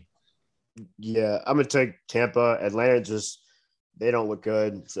Bay? Yeah, I'm gonna take Tampa. Atlanta they don't look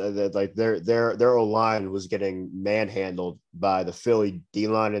good. So that their O line was getting manhandled by the Philly D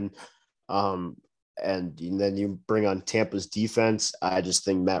line, and And then you bring on Tampa's defense. I just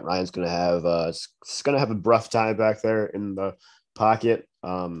think Matt Ryan's going to have a rough time back there in the pocket.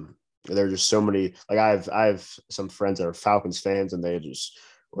 There are just so many. Like I have some friends that are Falcons fans, and they just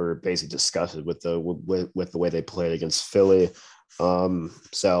were basically disgusted with the way they played against Philly.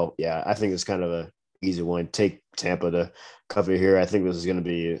 So yeah, I think it's kind of a easy one. Take Tampa to cover here. I think Atlanta's going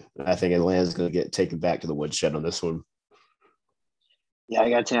to get taken back to the woodshed on this one. Yeah, I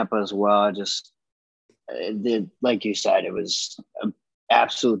got Tampa as well. Like you said, it was an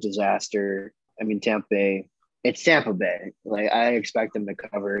absolute disaster. I mean, it's Tampa Bay. Like, I expect them to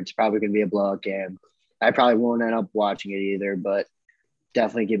cover. It's probably going to be a blowout game. I probably won't end up watching it either, but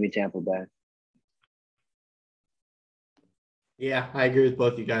definitely give me Tampa Bay. Yeah, I agree with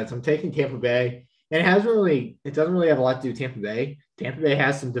both you guys. I'm taking Tampa Bay. And it doesn't really have a lot to do with Tampa Bay. Tampa Bay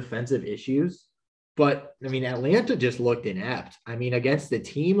has some defensive issues, but I mean, Atlanta just looked inept. I mean, against the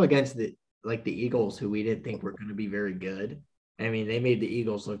Eagles, who we didn't think were going to be very good. I mean, they made the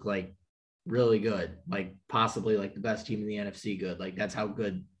Eagles look like really good, like possibly like the best team in the NFC good. Like, that's how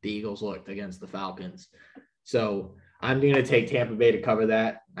good the Eagles looked against the Falcons. So I'm going to take Tampa Bay to cover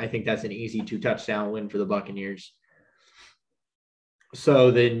that. I think that's an easy 2-touchdown win for the Buccaneers.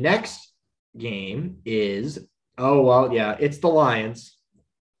 So the next game is, it's the Lions.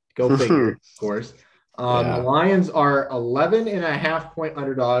 Go figure, of course. The Lions are 11.5-point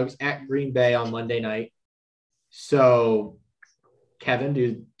underdogs at Green Bay on Monday night. So, Kevin,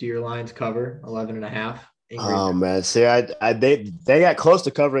 do your Lions cover 11.5? Oh man, see, they got close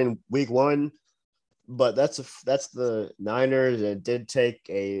to covering week 1, but that's the Niners. It did take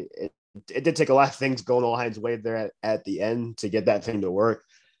a lot of things going the Lions' way there at the end to get that thing to work.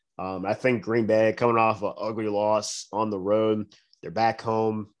 I think Green Bay coming off an ugly loss on the road. They're back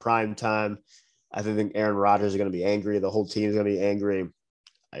home, prime time. I think Aaron Rodgers is going to be angry. The whole team is going to be angry.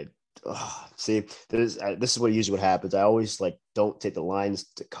 This is what usually happens. I always don't take the Lions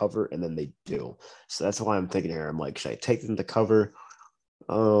to cover, and then they do. So that's why I'm thinking here. I'm like, should I take them to cover?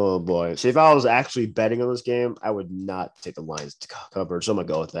 Oh boy. See, if I was actually betting on this game, I would not take the Lions to cover. So I'm gonna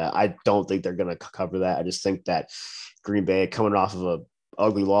go with that. I don't think they're gonna cover that. I just think that Green Bay coming off of a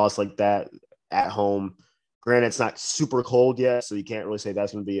ugly loss like that at home. Granted, it's not super cold yet, so you can't really say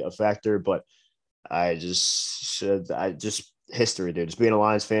that's gonna be a factor. But history, dude. Just being a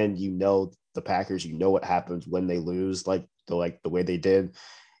Lions fan, the Packers. You know what happens when they lose, the way they did.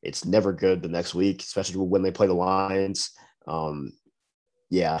 It's never good the next week, especially when they play the Lions.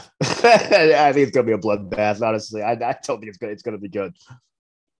 Yeah, I think it's gonna be a bloodbath. Honestly, I don't think it's gonna be good.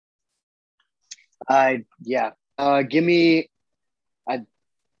 I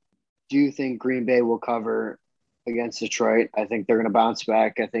do think Green Bay will cover against Detroit. I think they're gonna bounce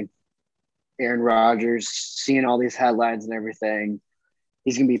back. I think Aaron Rodgers, seeing all these headlines and everything,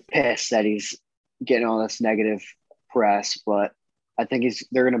 he's gonna be pissed that he's getting all this negative press. But I think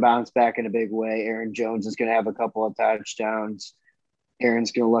they're gonna bounce back in a big way. Aaron Jones is gonna have a couple of touchdowns.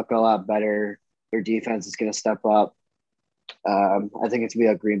 Aaron's going to look a lot better. Their defense is going to step up. I think it's going to be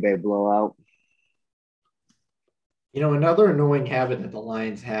a Green Bay blowout. Another annoying habit that the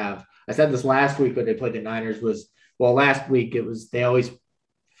Lions have, I said this last week when they played the Niners, last week they always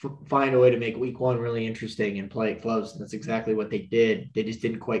find a way to make week 1 really interesting and play it close. And that's exactly what they did. They just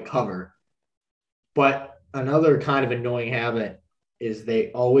didn't quite cover. But another kind of annoying habit is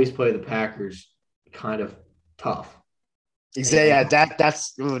they always play the Packers kind of tough. Exactly. Yeah,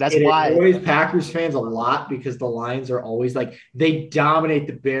 that's why it annoys Packers fans a lot, because the Lions are always they dominate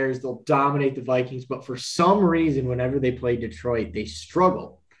the Bears, they'll dominate the Vikings, but for some reason, whenever they play Detroit, they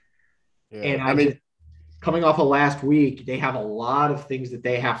struggle. Yeah. And coming off of last week, they have a lot of things that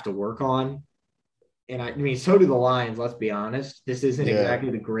they have to work on. And so do the Lions, let's be honest. This isn't exactly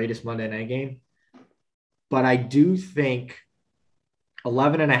the greatest Monday night game. But I do think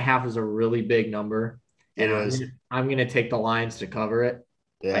 11.5 is a really big number. And I'm going to take the Lions to cover it.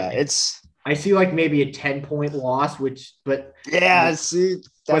 Yeah, I see maybe a 10-point loss,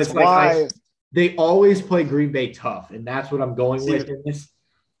 that's why they always play Green Bay tough, and that's what I'm going with in this.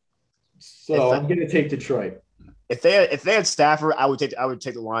 So I'm going to take Detroit. If they had Stafford, I would take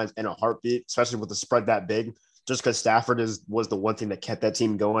the Lions in a heartbeat, especially with the spread that big. Just because Stafford was the one thing that kept that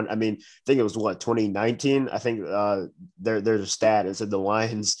team going. I think it was 2019. I think there's a stat that said the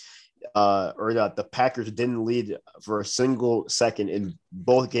Lions. The Packers didn't lead for a single second in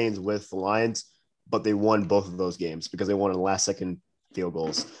both games with the Lions, but they won both of those games because they won in last-second field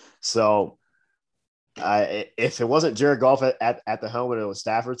goals. So, if it wasn't Jared Goff at the helm and it was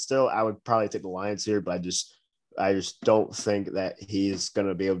Stafford still, I would probably take the Lions here. But I just don't think that he's going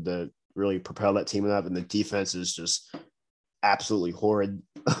to be able to really propel that team enough, and the defense is just absolutely horrid.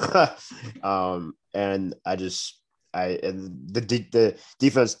 And the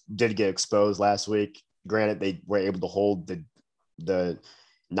defense did get exposed last week. Granted, they were able to hold the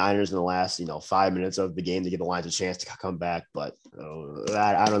Niners in the last 5 minutes of the game to give the Lions a chance to come back, but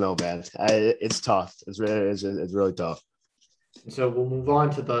I don't know, man. It's tough. It's really tough. So we'll move on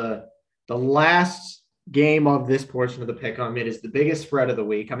to the last game of this portion of the pick. It is the biggest spread of the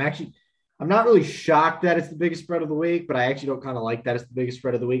week. I'm not really shocked that it's the biggest spread of the week, but I actually don't kind of like that it's the biggest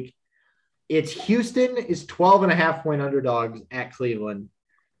spread of the week. It's Houston is 12.5-point underdogs at Cleveland.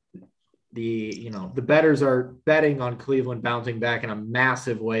 The bettors are betting on Cleveland bouncing back in a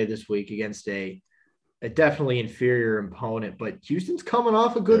massive way this week against a definitely inferior opponent, but Houston's coming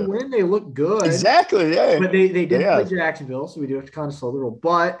off a good win. They look good. Exactly. Yeah. But they did play Jacksonville, so we do have to kind of slow the roll.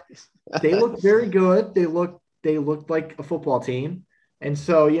 But they look very good. They looked like a football team. And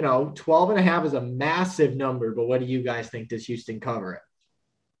so, 12.5 is a massive number, but what do you guys think? Does Houston cover it?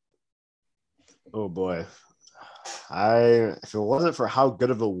 Oh boy. If it wasn't for how good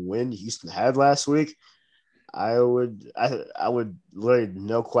of a win Houston had last week, I would literally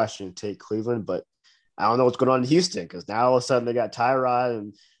no question take Cleveland, but I don't know what's going on in Houston because now all of a sudden they got Tyrod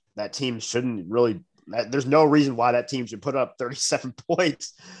and that team shouldn't really there's no reason why that team should put up 37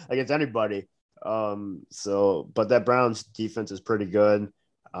 points against anybody. But that Browns defense is pretty good.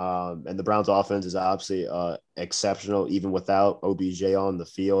 And the Browns offense is obviously exceptional even without OBJ on the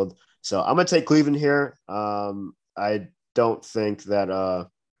field. So I'm going to take Cleveland here. I don't think that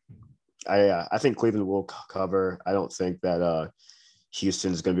I think Cleveland will cover. I don't think that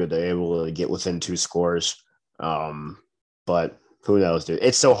Houston is going to be able to get within 2 scores. But who knows, dude?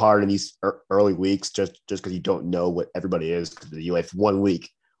 It's so hard in these early weeks just because you don't know what everybody is. You have 1 week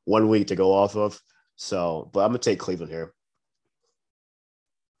to go off of. So, but I'm going to take Cleveland here.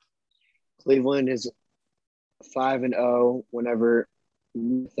 Cleveland is 5-0 whenever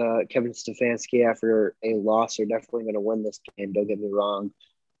Kevin Stefanski after a loss are definitely going to win this game. Don't get me wrong.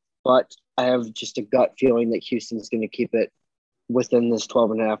 But I have just a gut feeling that Houston's going to keep it within this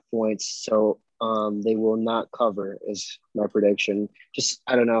 12.5 points. So they will not cover is my prediction. Just,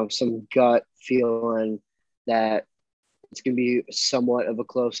 I don't know, some gut feeling that it's going to be somewhat of a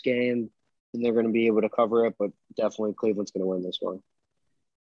close game and they're going to be able to cover it, but definitely Cleveland's going to win this one.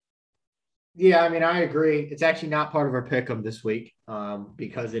 Yeah, I agree. It's actually not part of our pick'em this week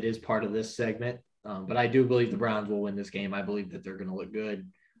because it is part of this segment. But I do believe the Browns will win this game. I believe that they're going to look good.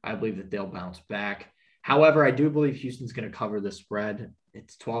 I believe that they'll bounce back. However, I do believe Houston's going to cover the spread.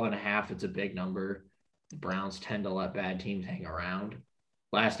 It's 12.5. It's a big number. The Browns tend to let bad teams hang around.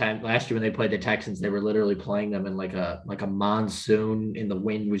 Last year when they played the Texans, they were literally playing them in like a monsoon, and the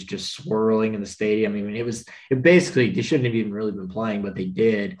wind was just swirling in the stadium. It basically they shouldn't have even really been playing, but they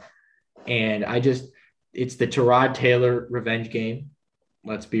did. And it's the Tyrod Taylor revenge game.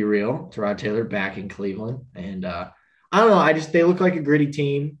 Let's be real. Tyrod Taylor back in Cleveland. And I don't know. They look like a gritty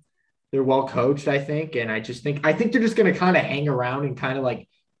team. They're well coached, I think. And I think they're just going to kind of hang around and kind of like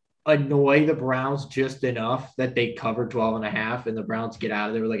annoy the Browns just enough that they cover 12.5 and the Browns get out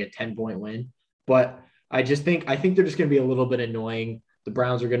of there with like a 10-point win. But I think they're just going to be a little bit annoying. The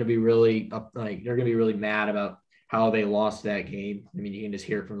Browns are going to be really they're going to be really mad about how they lost that game. You can just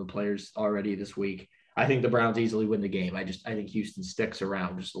hear it from the players already this week. I think the Browns easily win the game. I think Houston sticks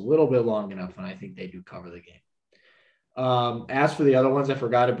around just a little bit long enough, and I think they do cover the game. As for the other ones, I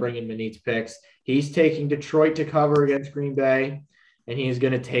forgot to bring in Manit's picks. He's taking Detroit to cover against Green Bay, and he is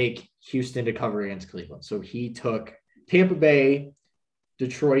going to take Houston to cover against Cleveland. So he took Tampa Bay,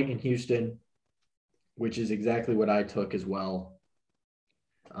 Detroit, and Houston, which is exactly what I took as well.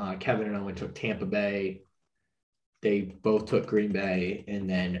 Kevin and Owen took Tampa Bay. They both took Green Bay, and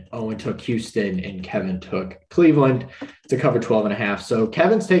then Owen took Houston and Kevin took Cleveland to cover 12.5. So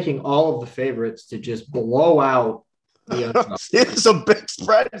Kevin's taking all of the favorites to just blow out the some big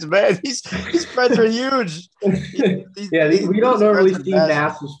spreads, man. These spreads are huge. We don't normally see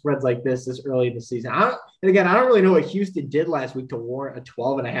massive spreads like this early in the season. I don't really know what Houston did last week to warrant a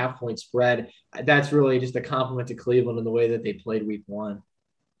 12.5-point spread. That's really just a compliment to Cleveland in the way that they played week 1.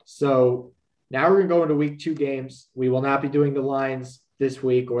 So now we're going to go into week 2 games. We will not be doing the Lions this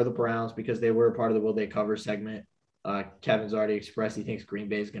week or the Browns because they were a part of the Will They Cover segment. Kevin's already expressed he thinks Green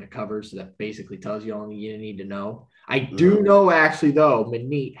Bay is going to cover, so that basically tells you all you need to know. I do know, actually, though,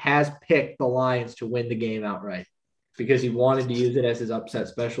 Manit has picked the Lions to win the game outright because he wanted to use it as his upset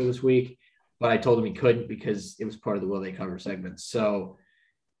special this week, but I told him he couldn't because it was part of the Will They Cover segment. So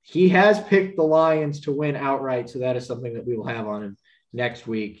he has picked the Lions to win outright, so that is something that we will have on him next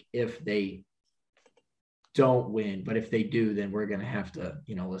week if they don't win. But if they do, then we're going to have to,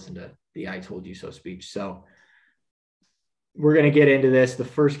 listen to the I told you so speech. So we're going to get into this. The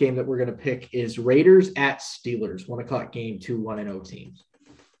first game that we're going to pick is Raiders at Steelers, 1:00 game, 2 1-0 teams.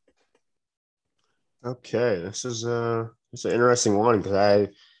 Okay, this is it's an interesting one because I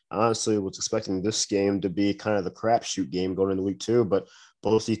honestly was expecting this game to be kind of the crapshoot game going into week 2, but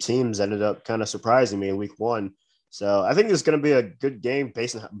both these teams ended up kind of surprising me in week 1. So I think it's going to be a good game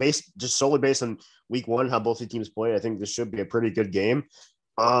based just solely based on week 1, how both the teams play. I think this should be a pretty good game.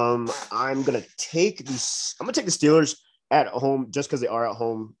 I'm gonna take the Steelers at home just because they are at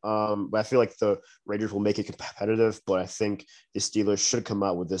home. But I feel like the Raiders will make it competitive, but I think the Steelers should come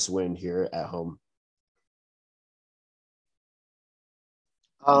out with this win here at home.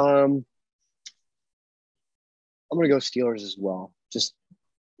 I'm gonna go Steelers as well. Just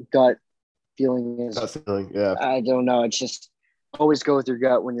gut feeling is. Yeah. I don't know. It's just always go with your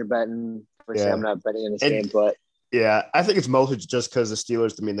gut when you're betting. Yeah. I'm not betting in this game, but yeah, I think it's mostly just because the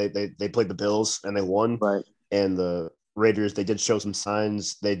Steelers. I mean, they played the Bills and they won, right? And the Raiders, they did show some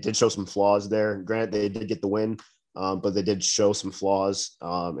signs. They did show some flaws there. Granted, they did get the win, but they did show some flaws.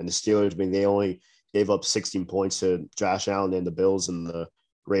 And the Steelers, I mean, they only gave up 16 points to Josh Allen and the Bills, and the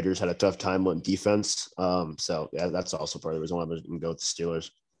Raiders had a tough time on defense. So yeah, that's also part of the reason why I'm going to go with the Steelers.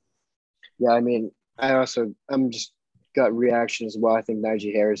 Yeah, I mean, I'm just gut reaction as well. I think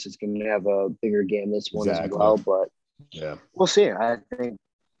Najee Harris is going to have a bigger game this one as well, but yeah, we'll see. I think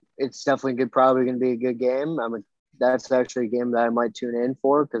it's definitely probably going to be a good game. That's actually a game that I might tune in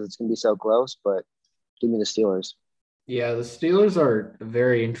for because it's going to be so close, but give me the Steelers. Yeah, the Steelers are a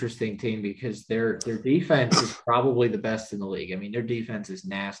very interesting team because their defense is probably the best in the league. I mean, their defense is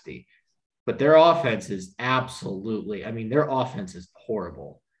nasty, but their offense is their offense is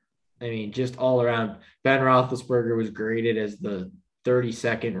horrible. I mean, just all around. Ben Roethlisberger was graded as the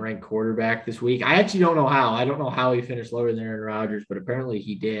 32nd ranked quarterback this week. I actually don't know how. I don't know how he finished lower than Aaron Rodgers, but apparently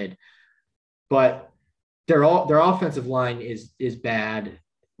he did. But their offensive line is bad,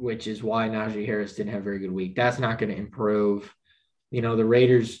 which is why Najee Harris didn't have a very good week. That's not going to improve. You know, the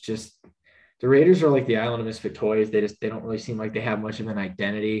Raiders are like the island of misfit toys. They don't really seem like they have much of an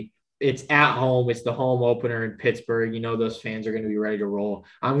identity. It's at home. It's the home opener in Pittsburgh. You know, those fans are going to be ready to roll.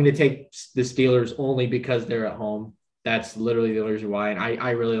 I'm going to take the Steelers only because they're at home. That's literally the only reason why. And I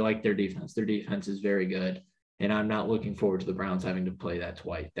really like their defense. Their defense is very good. And I'm not looking forward to the Browns having to play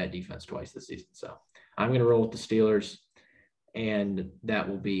that defense twice this season. So I'm going to roll with the Steelers, and that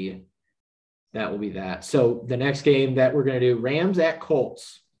will be that. So the next game that we're going to do, Rams at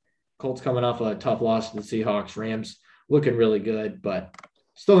Colts. Colts coming off a tough loss to the Seahawks. Rams looking really good, but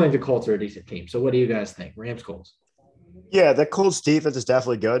still think the Colts are a decent team. So what do you guys think? Rams, Colts? Yeah, the Colts defense is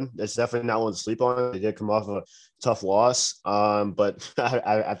definitely good. It's definitely not one to sleep on. They did come off a tough loss. But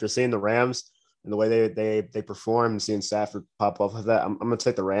after seeing the Rams and the way they perform and seeing Stafford pop off of that, I'm going to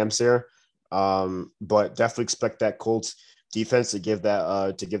take the Rams here. But definitely expect that Colts defense to give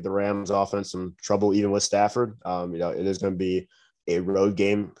the Rams offense some trouble, even with Stafford. It is going to be a road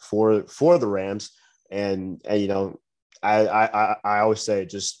game for the Rams, and I always say,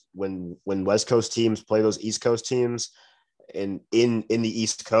 just when West Coast teams play those East Coast teams, and in the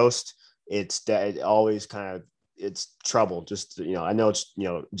East Coast, it's trouble. Just, I know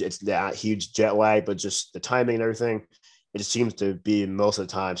it's that huge jet lag, but just the timing and everything, it just seems to be most of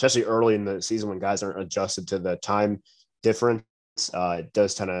the time, especially early in the season when guys aren't adjusted to the time difference. It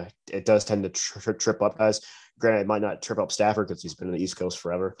does tend to trip up guys. Granted, it might not trip up Stafford because he's been in the East Coast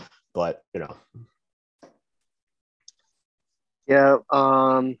forever, but Yeah.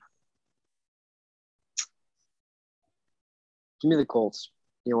 Give me the Colts.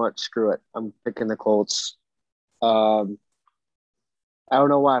 You know what? Screw it. I'm picking the Colts. I don't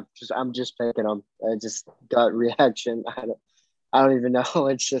know why. I'm just picking them. I just gut reaction. I don't even know.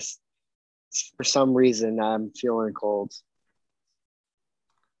 It's just for some reason I'm feeling Colts.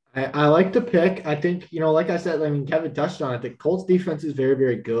 I like the pick. I think, like I said, Kevin touched on it. The Colts defense is very,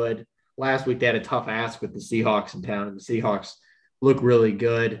 very good. Last week they had a tough ask with the Seahawks in town, and the Seahawks look really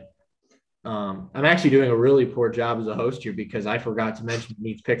good. I'm actually doing a really poor job as a host here because I forgot to mention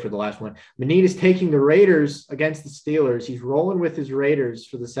Manit's pick for the last one. Manit is taking the Raiders against the Steelers. He's rolling with his Raiders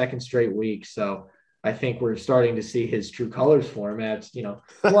for the second straight week. So I think we're starting to see his true colors for him.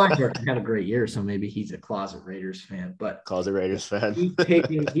 Blackburn had a great year, so maybe he's a closet Raiders fan. But closet Raiders fan. he's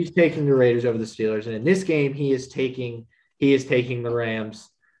taking the Raiders over the Steelers, and in this game, he is taking the Rams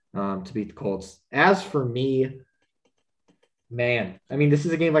to beat the Colts. As for me, man, this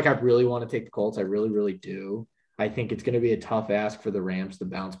is a game I really want to take the Colts. I really, really do. I think it's going to be a tough ask for the Rams to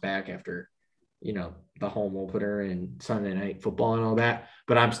bounce back after, the home opener and Sunday Night Football and all that.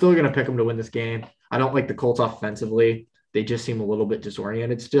 But I'm still going to pick them to win this game. I don't like the Colts offensively. They just seem a little bit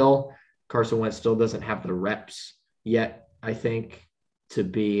disoriented still. Carson Wentz still doesn't have the reps yet I think, to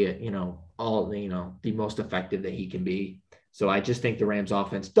be, the most effective that he can be. So I just think the Rams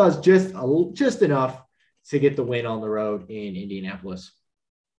offense does just enough to get the win on the road in Indianapolis.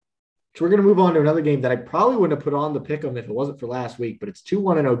 So we're going to move on to another game that I probably wouldn't have put on the pick 'em if it wasn't for last week, but it's two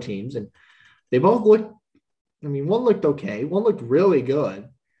 1-0 teams, and they both look. I mean, one looked okay, one looked really good,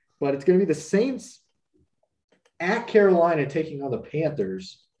 but it's going to be the Saints at Carolina taking on the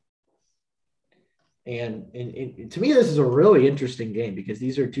Panthers. And to me, this is a really interesting game because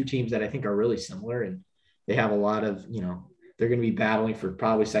these are two teams that I think are really similar, and they have a lot of, they're going to be battling for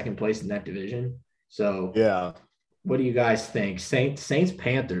probably second place in that division. So Yeah. what do you guys think? Saints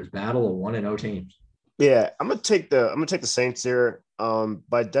Panthers battle of 1-0 teams. Yeah, I'm gonna take the Saints here. But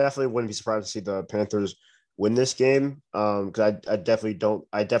I definitely wouldn't be surprised to see the Panthers win this game. Because I definitely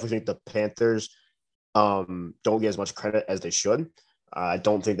think the Panthers don't get as much credit as they should. I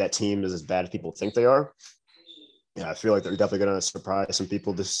don't think that team is as bad as people think they are. Yeah, I feel like they're definitely going to surprise some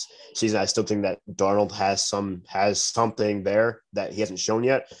people this season. I still think that Darnold has something there that he hasn't shown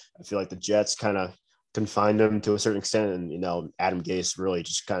yet. I feel like the Jets kind of confined him to a certain extent, and Adam Gase really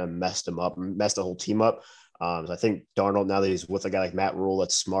just kind of messed him up, messed the whole team up. So I think Darnold, now that he's with a guy like Matt Rule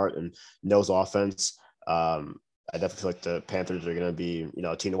that's smart and knows offense, I definitely feel like the Panthers are going to be,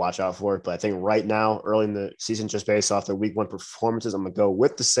 a team to watch out for. But I think right now, early in the season, just based off their week 1 performances, I'm going to go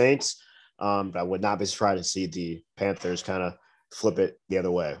with the Saints. But I would not be surprised to see the Panthers kind of flip it the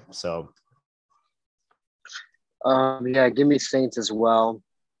other way. So, give me Saints as well.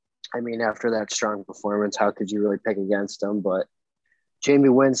 I mean, after that strong performance, how could you really pick against them? But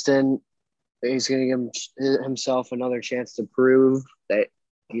Jameis Winston, he's going to give himself another chance to prove that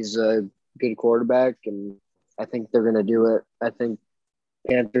he's a good quarterback, and I think they're going to do it. I think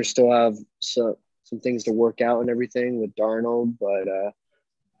Panthers still have some things to work out and everything with Darnold, but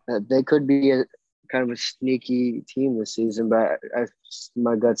they could be a kind of a sneaky team this season. But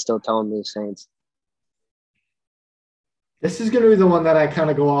my gut's still telling me Saints. This is going to be the one that I kind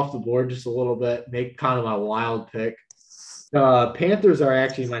of go off the board just a little bit, make kind of my wild pick. Panthers are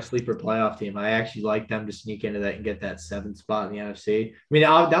actually my sleeper playoff team. I actually like them to sneak into that and get that 7th spot in the NFC. I mean,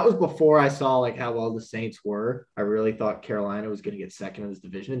 that was before I saw like how well the Saints were. I really thought Carolina was going to get second in this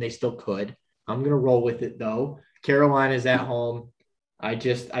division, and they still could. I'm going to roll with it though. Carolina's at home. I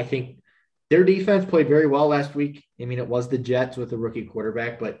think their defense played very well last week. I mean, it was the Jets with a rookie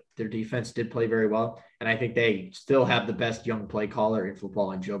quarterback, but their defense did play very well. And I think they still have the best young play caller in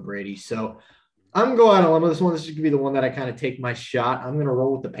football in Joe Brady. So I'm going to go out on a limb with this one. This is going to be the one that I kind of take my shot. I'm going to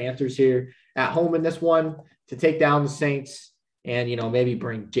roll with the Panthers here at home in this one to take down the Saints and, maybe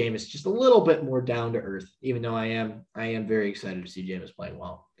bring Jameis just a little bit more down to earth, even though I am very excited to see Jameis playing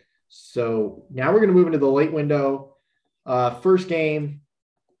well. So now we're going to move into the late window. First game.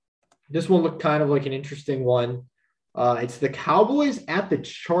 This one looked kind of like an interesting one. It's the Cowboys at the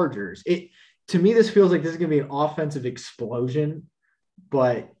Chargers. To me, this feels like this is going to be an offensive explosion,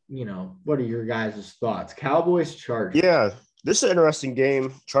 but what are your guys' thoughts? Cowboys, Chargers. Yeah, this is an interesting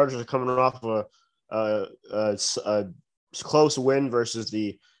game. Chargers are coming off a close win versus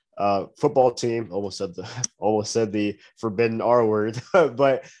the football team. Almost said the forbidden R word,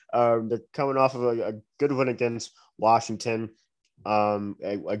 but they're coming off of a good win against Washington.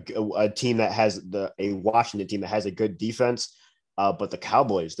 A team that has a Washington team that has a good defense. But the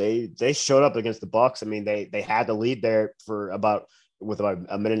Cowboys, they showed up against the Bucs. I mean, they had the lead there with about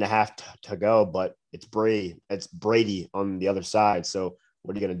a minute and a half to go, but it's Brady on the other side. So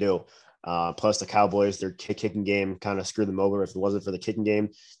what are you going to do? Plus the Cowboys, their kicking game kind of screwed them over. If it wasn't for the kicking game,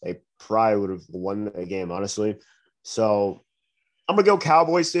 they probably would have won the game, honestly. So I'm going to go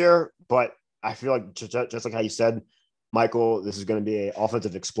Cowboys here, but I feel like just like how you said, Michael, this is going to be an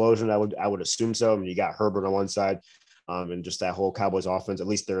offensive explosion. I would assume so. I mean, you got Herbert on one side, and just that whole Cowboys offense. At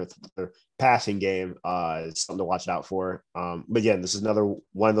least their passing game is something to watch out for. But again, this is another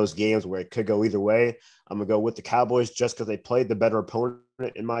one of those games where it could go either way. I'm gonna go with the Cowboys just because they played the better opponent,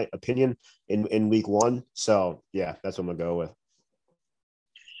 in my opinion, in week 1. So yeah, that's what I'm gonna go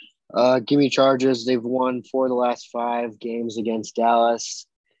with. Give me Chargers. They've won 4 of the last 5 games against Dallas.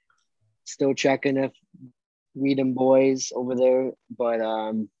 Still checking if we them boys over there, but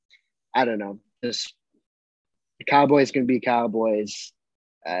I don't know. The Cowboys going to be Cowboys.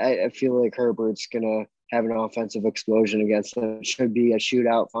 I feel like Herbert's going to have an offensive explosion against them. It should be a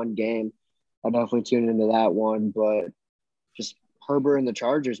shootout, fun game. I'll definitely tune into that one, but just Herbert and the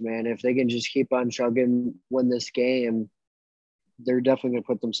Chargers, man, if they can just keep on chugging, win this game, they're definitely going to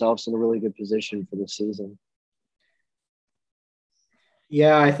put themselves in a really good position for the season.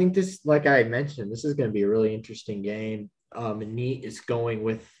 Yeah, I think this, like I mentioned, this is going to be a really interesting game. Manit is going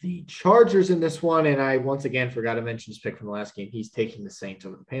with the Chargers in this one. And I once again forgot to mention his pick from the last game. He's taking the Saints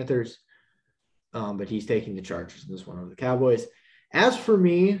over the Panthers. But he's taking the Chargers in this one over the Cowboys. As for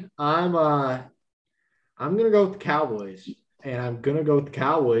me, I'm gonna go with the Cowboys. And I'm gonna go with the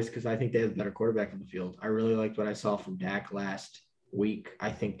Cowboys because I think they have a better quarterback on the field. I really liked what I saw from Dak last week.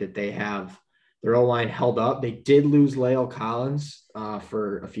 I think that they have their O-line held up. They did lose La'el Collins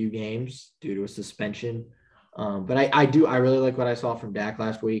for a few games due to a suspension. But I really like what I saw from Dak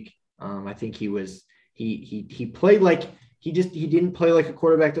last week. I think he played like he didn't play like a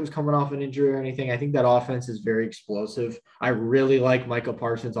quarterback that was coming off an injury or anything. I think that offense is very explosive. I really like Micah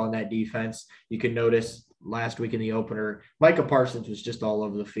Parsons on that defense. You can notice last week in the opener, Micah Parsons was just all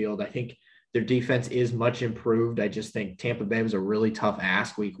over the field. I think their defense is much improved. I just think Tampa Bay was a really tough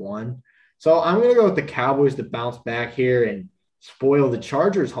ask week one. So I'm going to go with the Cowboys to bounce back here and spoil the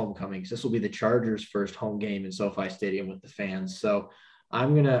Chargers homecomings. This will be the Chargers' first home game in SoFi Stadium with the fans. So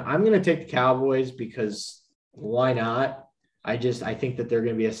I'm gonna take the Cowboys because why not? I think that they're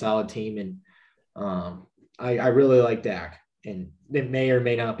going to be a solid team, and I really like Dak. And it may or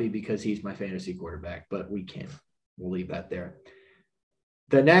may not be because he's my fantasy quarterback, but we'll leave that there.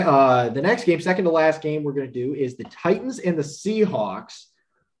 The next game, second to last game we're going to do is the Titans and the Seahawks.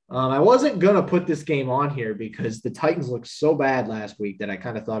 I wasn't going to put this game on here because the Titans looked so bad last week that I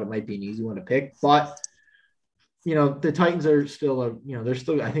kind of thought it might be an easy one to pick, but the Titans are still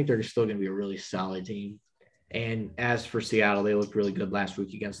I think they're still going to be a really solid team. And as for Seattle, they looked really good last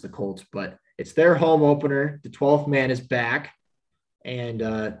week against the Colts, but it's their home opener. The 12th man is back, and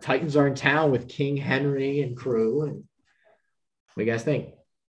Titans are in town with King Henry and crew. And what do you guys think?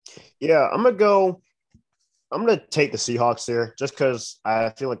 Yeah, I'm going to take the Seahawks here just because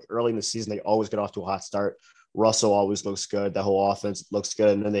I feel like early in the season, they always get off to a hot start. Russell always looks good. The whole offense looks good.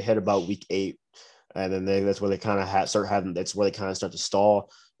 And then they hit about week 8, and then that's where they kind of that's where they kind of start to stall.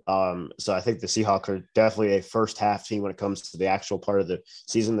 So I think the Seahawks are definitely a first half team when it comes to the actual part of the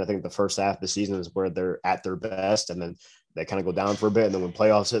season. I think the first half of the season is where they're at their best, and then they kind of go down for a bit. And then when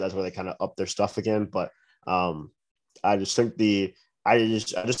playoffs hit, that's where they kind of up their stuff again. But I just think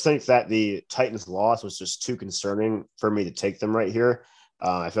that the Titans loss was just too concerning for me to take them right here.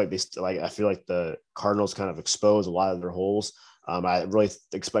 I feel like the Cardinals kind of exposed a lot of their holes. I really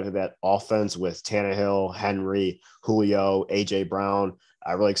expected that offense with Tannehill, Henry, Julio, AJ Brown.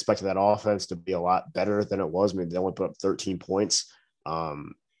 I really expected that offense to be a lot better than it was. I mean, they only put up 13 points.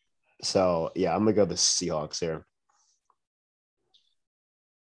 So yeah, I'm gonna go the Seahawks here.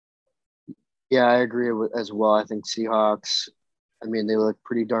 Yeah, I agree as well. I think Seahawks, I mean, they look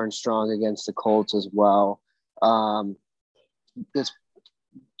pretty darn strong against the Colts as well. This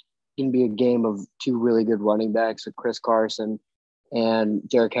can be a game of two really good running backs with Chris Carson and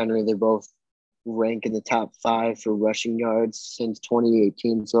Derrick Henry. They both rank in the top 5 for rushing yards since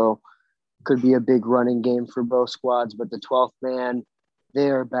 2018. So could be a big running game for both squads. But the 12th man, they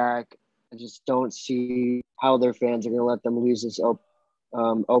are back. I just don't see how their fans are going to let them lose this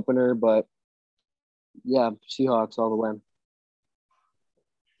opener. But yeah, Seahawks all the way.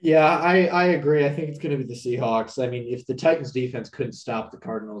 Yeah, I agree. I think it's going to be the Seahawks. I mean, if the Titans defense couldn't stop the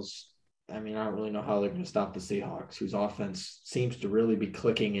Cardinals, I mean, I don't really know how they're going to stop the Seahawks, whose offense seems to really be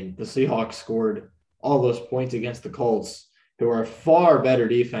clicking. And the Seahawks scored all those points against the Colts, who are a far better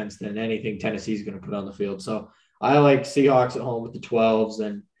defense than anything Tennessee's going to put on the field. So I like Seahawks at home with the 12s,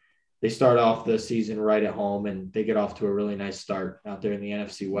 and they start off the season right at home, and they get off to a really nice start out there in the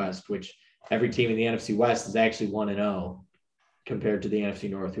NFC West, which every team in the NFC West is actually 1-0 compared to the NFC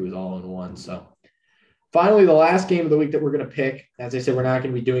North, who is all in 1. So finally, the last game of the week that we're going to pick, as I said, we're not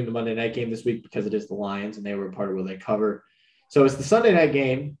going to be doing the Monday night game this week because it is the Lions, and they were a part of what they cover. So it's the Sunday night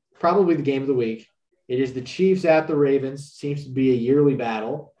game, probably the game of the week. It is the Chiefs at the Ravens. Seems to be a yearly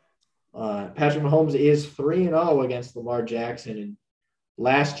battle. Patrick Mahomes is 3-0 against Lamar Jackson, and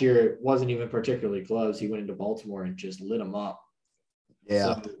last year it wasn't even particularly close. He went into Baltimore and just lit them up.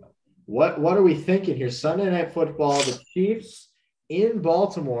 Yeah. So what are we thinking here? Sunday Night Football, the Chiefs in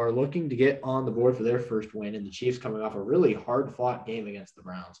Baltimore looking to get on the board for their first win, and the Chiefs coming off a really hard-fought game against the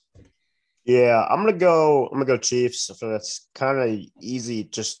Browns. Yeah, I'm gonna go Chiefs. I feel that's kind of easy.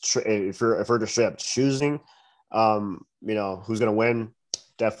 Just if we're just straight up choosing, who's gonna win?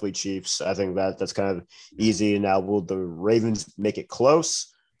 Definitely Chiefs. I think that's kind of easy. Now, will the Ravens make it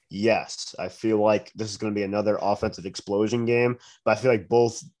close? Yes, I feel like this is going to be another offensive explosion game, but I feel like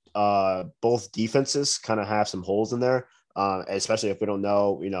both defenses kind of have some holes in there, especially if we don't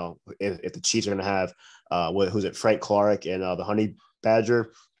know, if the Chiefs are going to have who's it, Frank Clark and the Honey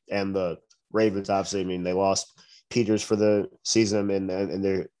Badger, and the Ravens. Obviously, I mean, they lost Peters for the season, and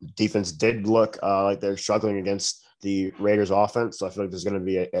their defense did look like they're struggling against the Raiders offense. So I feel like there's going to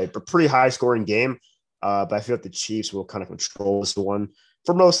be a pretty high scoring game. But I feel like the Chiefs will kind of control this one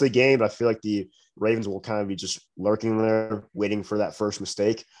for most of the game. But I feel like the Ravens will kind of be just lurking there, waiting for that first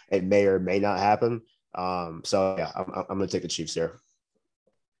mistake. It may or may not happen. So yeah, I'm going to take the Chiefs here.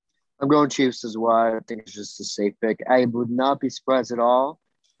 I'm going Chiefs as well. I think it's just a safe pick. I would not be surprised at all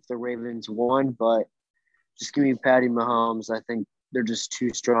if the Ravens won, but just give me Patty Mahomes. I think they're just too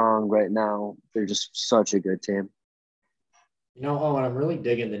strong right now. They're just such a good team. You know, Owen, I'm really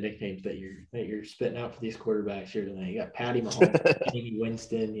digging the nicknames that you're spitting out for these quarterbacks here tonight. You got Patty Mahomes, Amy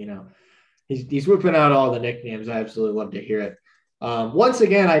Winston. You know, he's whipping out all the nicknames. I absolutely love to hear it. Once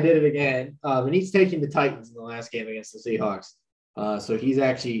again, I did it again. And he's taking the Titans in the last game against the Seahawks. So he's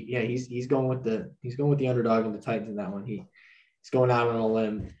actually, he's going with the underdog and the Titans in that one. He's going out on a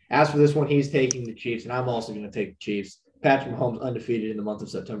limb. As for this one, he's taking the Chiefs, and I'm also going to take the Chiefs. Patrick Mahomes undefeated in the month of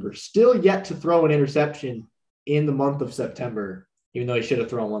September, still yet to throw an interception in the month of September, even though he should have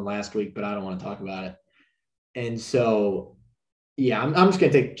thrown one last week, but I don't want to talk about it. And so, yeah, I'm just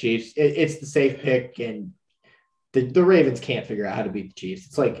going to take the Chiefs. It's the safe pick, and the Ravens can't figure out how to beat the Chiefs.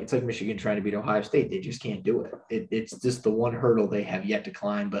 It's like Michigan trying to beat Ohio State. They just can't do it. It's just the one hurdle they have yet to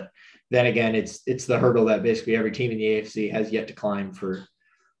climb. But then again, it's the hurdle that basically every team in the AFC has yet to climb for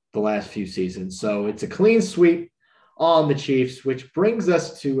the last few seasons. So it's a clean sweep on the Chiefs, which brings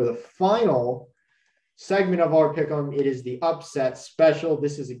us to the final segment of our pick'em. It is the upset special.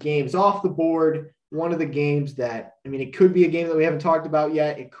 This is a games off the board. One of the games that, it could be a game that we haven't talked about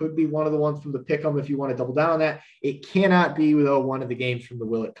yet. It could be one of the ones from the pick'em if you want to double down on that. It cannot be, though, one of the games from the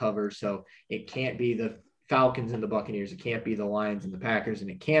Will It cover. So it can't be the Falcons and the Buccaneers. It can't be the Lions and the Packers, and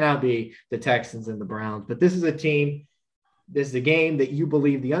it cannot be the Texans and the Browns. But this is a game that you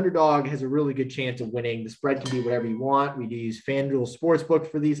believe the underdog has a really good chance of winning. The spread can be whatever you want. We do use FanDuel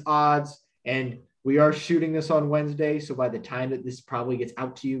Sportsbook for these odds, and we are shooting this on Wednesday, so by the time that this probably gets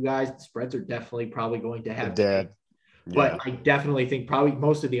out to you guys, the spreads are definitely probably going to have dead. Yeah. But I definitely think probably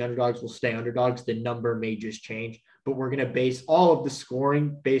most of the underdogs will stay underdogs. The number may just change, but we're going to base all of the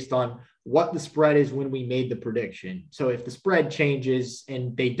scoring based on what the spread is when we made the prediction. So if the spread changes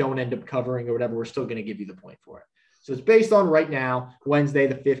and they don't end up covering or whatever, we're still going to give you the point for it. So it's based on right now, Wednesday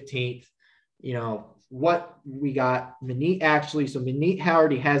the 15th, what we got. Manit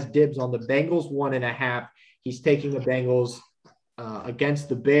already has dibs on the Bengals 1.5. He's taking the Bengals against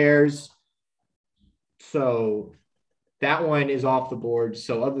the Bears. So that one is off the board.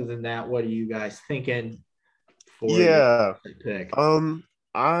 So other than that, what are you guys thinking for the pick? I'm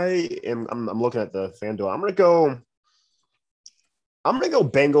looking at the FanDuel. I'm gonna go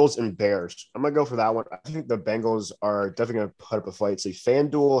Bengals and Bears. I'm gonna go for that one. I think the Bengals are definitely gonna put up a fight. See,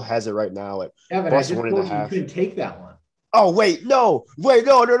 FanDuel has it right now at Evan, plus I just 1.5. You couldn't take that one. Oh wait, no, wait,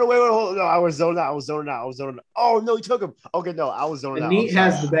 hold on, no, I was zoning out. Oh no, you took him. Okay, no, I was zoning out. Manit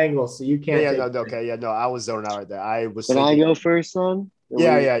has the Bengals, so you can't. I was zoning out right there. I was. Can I go first, son?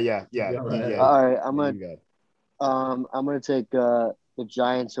 Yeah. All right, I'm gonna take the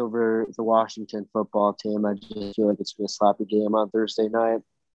Giants over the Washington football team. I just feel like it's gonna be a sloppy game on Thursday night,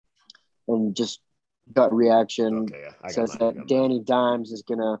 and just gut reaction says that Danny Dimes is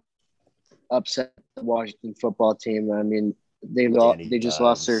gonna upset the Washington football team. They just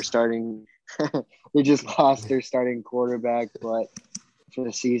lost their starting quarterback, but for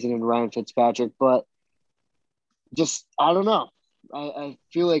the season, and Ryan Fitzpatrick. But just I don't know. I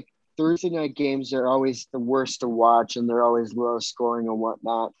feel like Thursday night games are always the worst to watch, and they're always low scoring and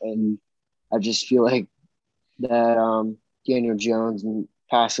whatnot. And I just feel like that Daniel Jones and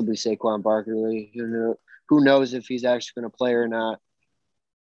possibly Saquon Barkley, who knows if he's actually going to play or not,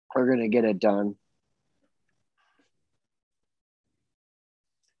 are going to get it done.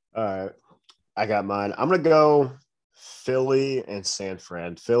 All right, I got mine. I'm going to go Philly and San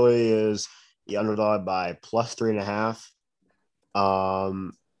Fran. Philly is the underdog by plus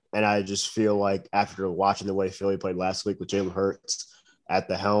 3.5. And I just feel like after watching the way Philly played last week with Jalen Hurts at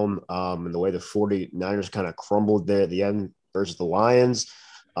the helm, and the way the 49ers kind of crumbled there at the end versus the Lions,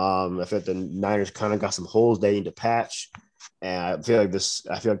 I feel like the Niners kind of got some holes they need to patch. And I feel like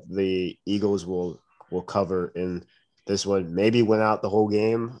the Eagles will cover in this one. Maybe win out the whole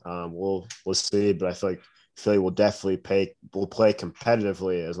game. We'll see, but I feel like Philly will definitely play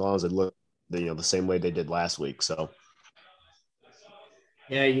competitively as long as it look the same way they did last week. So.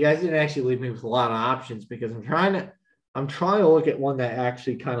 Yeah, you guys didn't actually leave me with a lot of options because I'm trying to look at one that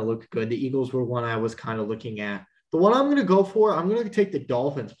actually kind of looked good. The Eagles were one I was kind of looking at. The one I'm going to go for, I'm going to take the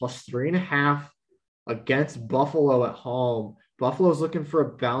Dolphins plus 3.5 against Buffalo at home. Buffalo's looking for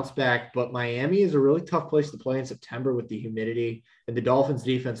a bounce back, but Miami is a really tough place to play in September with the humidity, and the Dolphins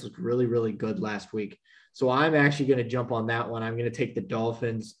defense looked really, really good last week. So I'm actually going to jump on that one. I'm going to take the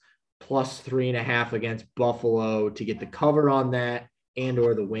Dolphins plus 3.5 against Buffalo to get the cover on that and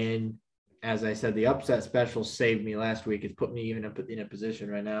or the win. As I said, the upset special saved me last week. It's put me even in a position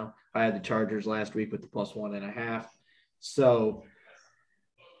right now. I had the Chargers last week with the plus 1.5. So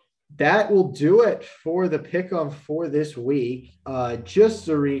that will do it for the pick'em for this week. Just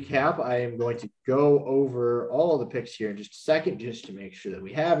to recap, I am going to go over all the picks here in just a second, just to make sure that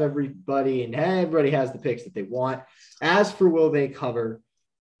we have everybody and everybody has the picks that they want. As for will they cover,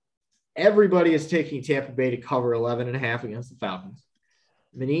 everybody is taking Tampa Bay to cover 11.5 against the Falcons.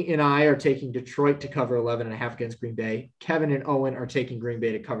 Manit and I are taking Detroit to cover 11.5 against Green Bay. Kevin and Owen are taking Green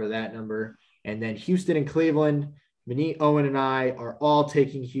Bay to cover that number. And then Houston and Cleveland, Manit, Owen, and I are all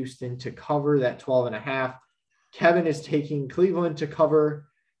taking Houston to cover that 12.5. Kevin is taking Cleveland to cover.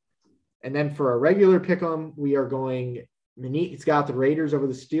 And then for a regular pick'em, we are going, Manit's got the Raiders over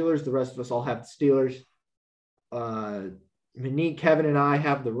the Steelers. The rest of us all have the Steelers. Manit, Kevin, and I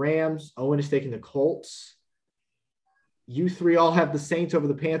have the Rams. Owen is taking the Colts. You three all have the Saints over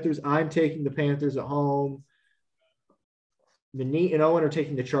the Panthers. I'm taking the Panthers at home. Manit and Owen are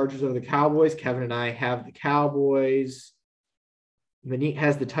taking the Chargers over the Cowboys. Kevin and I have the Cowboys. Manit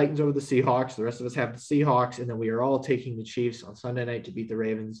has the Titans over the Seahawks. The rest of us have the Seahawks. And then we are all taking the Chiefs on Sunday night to beat the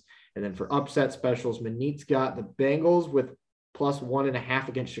Ravens. And then for upset specials, Manit's got the Bengals with plus 1.5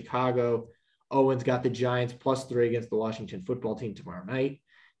 against Chicago. Owen's got the Giants plus 3 against the Washington football team tomorrow night.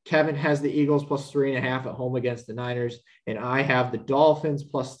 Kevin has the Eagles plus 3.5 at home against the Niners. And I have the Dolphins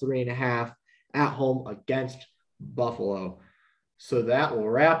plus 3.5 at home against Buffalo. So that will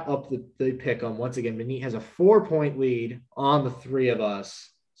wrap up the pick'em. Once again, Manit has a 4-point lead on the three of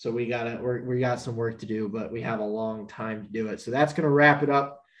us. So we got some work to do, but we have a long time to do it. So that's going to wrap it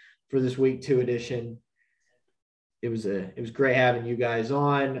up for this week 2 edition. It was great having you guys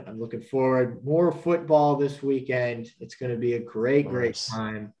on. I'm looking forward. More football this weekend. It's going to be a great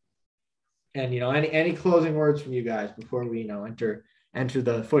time. And any closing words from you guys before we enter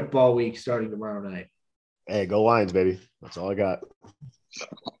the football week starting tomorrow night? Hey, go Lions, baby. That's all I got.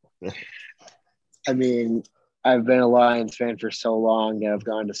 I mean, I've been a Lions fan for so long, and I've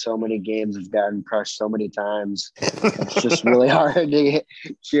gone to so many games. I've gotten crushed so many times. It's just really hard to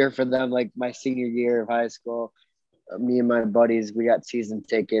cheer for them. Like my senior year of high school, me and my buddies, we got season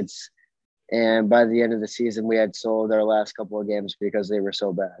tickets. And by the end of the season, we had sold our last couple of games because they were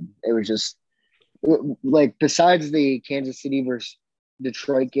so bad. It was just like, besides the Kansas City versus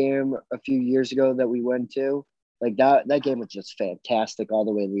Detroit game a few years ago that we went to, like that game was just fantastic all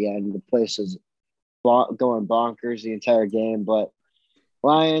the way to the end. The place was going bonkers the entire game. But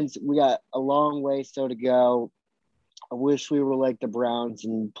Lions, we got a long way still to go. I wish we were like the Browns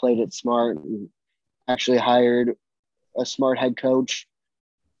and played it smart and actually hired a smart head coach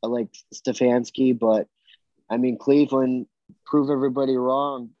like Stefanski. But I mean, Cleveland, prove everybody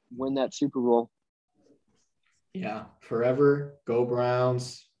wrong, win that Super Bowl. Yeah, forever go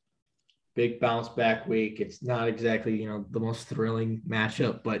Browns. Big bounce back week. It's not exactly, the most thrilling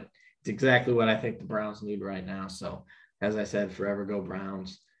matchup, but it's exactly what I think the Browns need right now. So as I said, forever go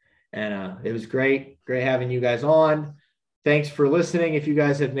Browns. And it was great having you guys on. Thanks for listening. If you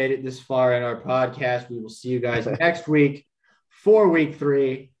guys have made it this far in our podcast, we will see you guys next week for week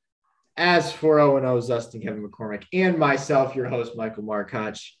 3. As for Owen Oszust and Kevin McCormick and myself, your host, Michael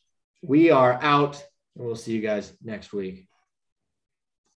Markoch, we are out, and we'll see you guys next week.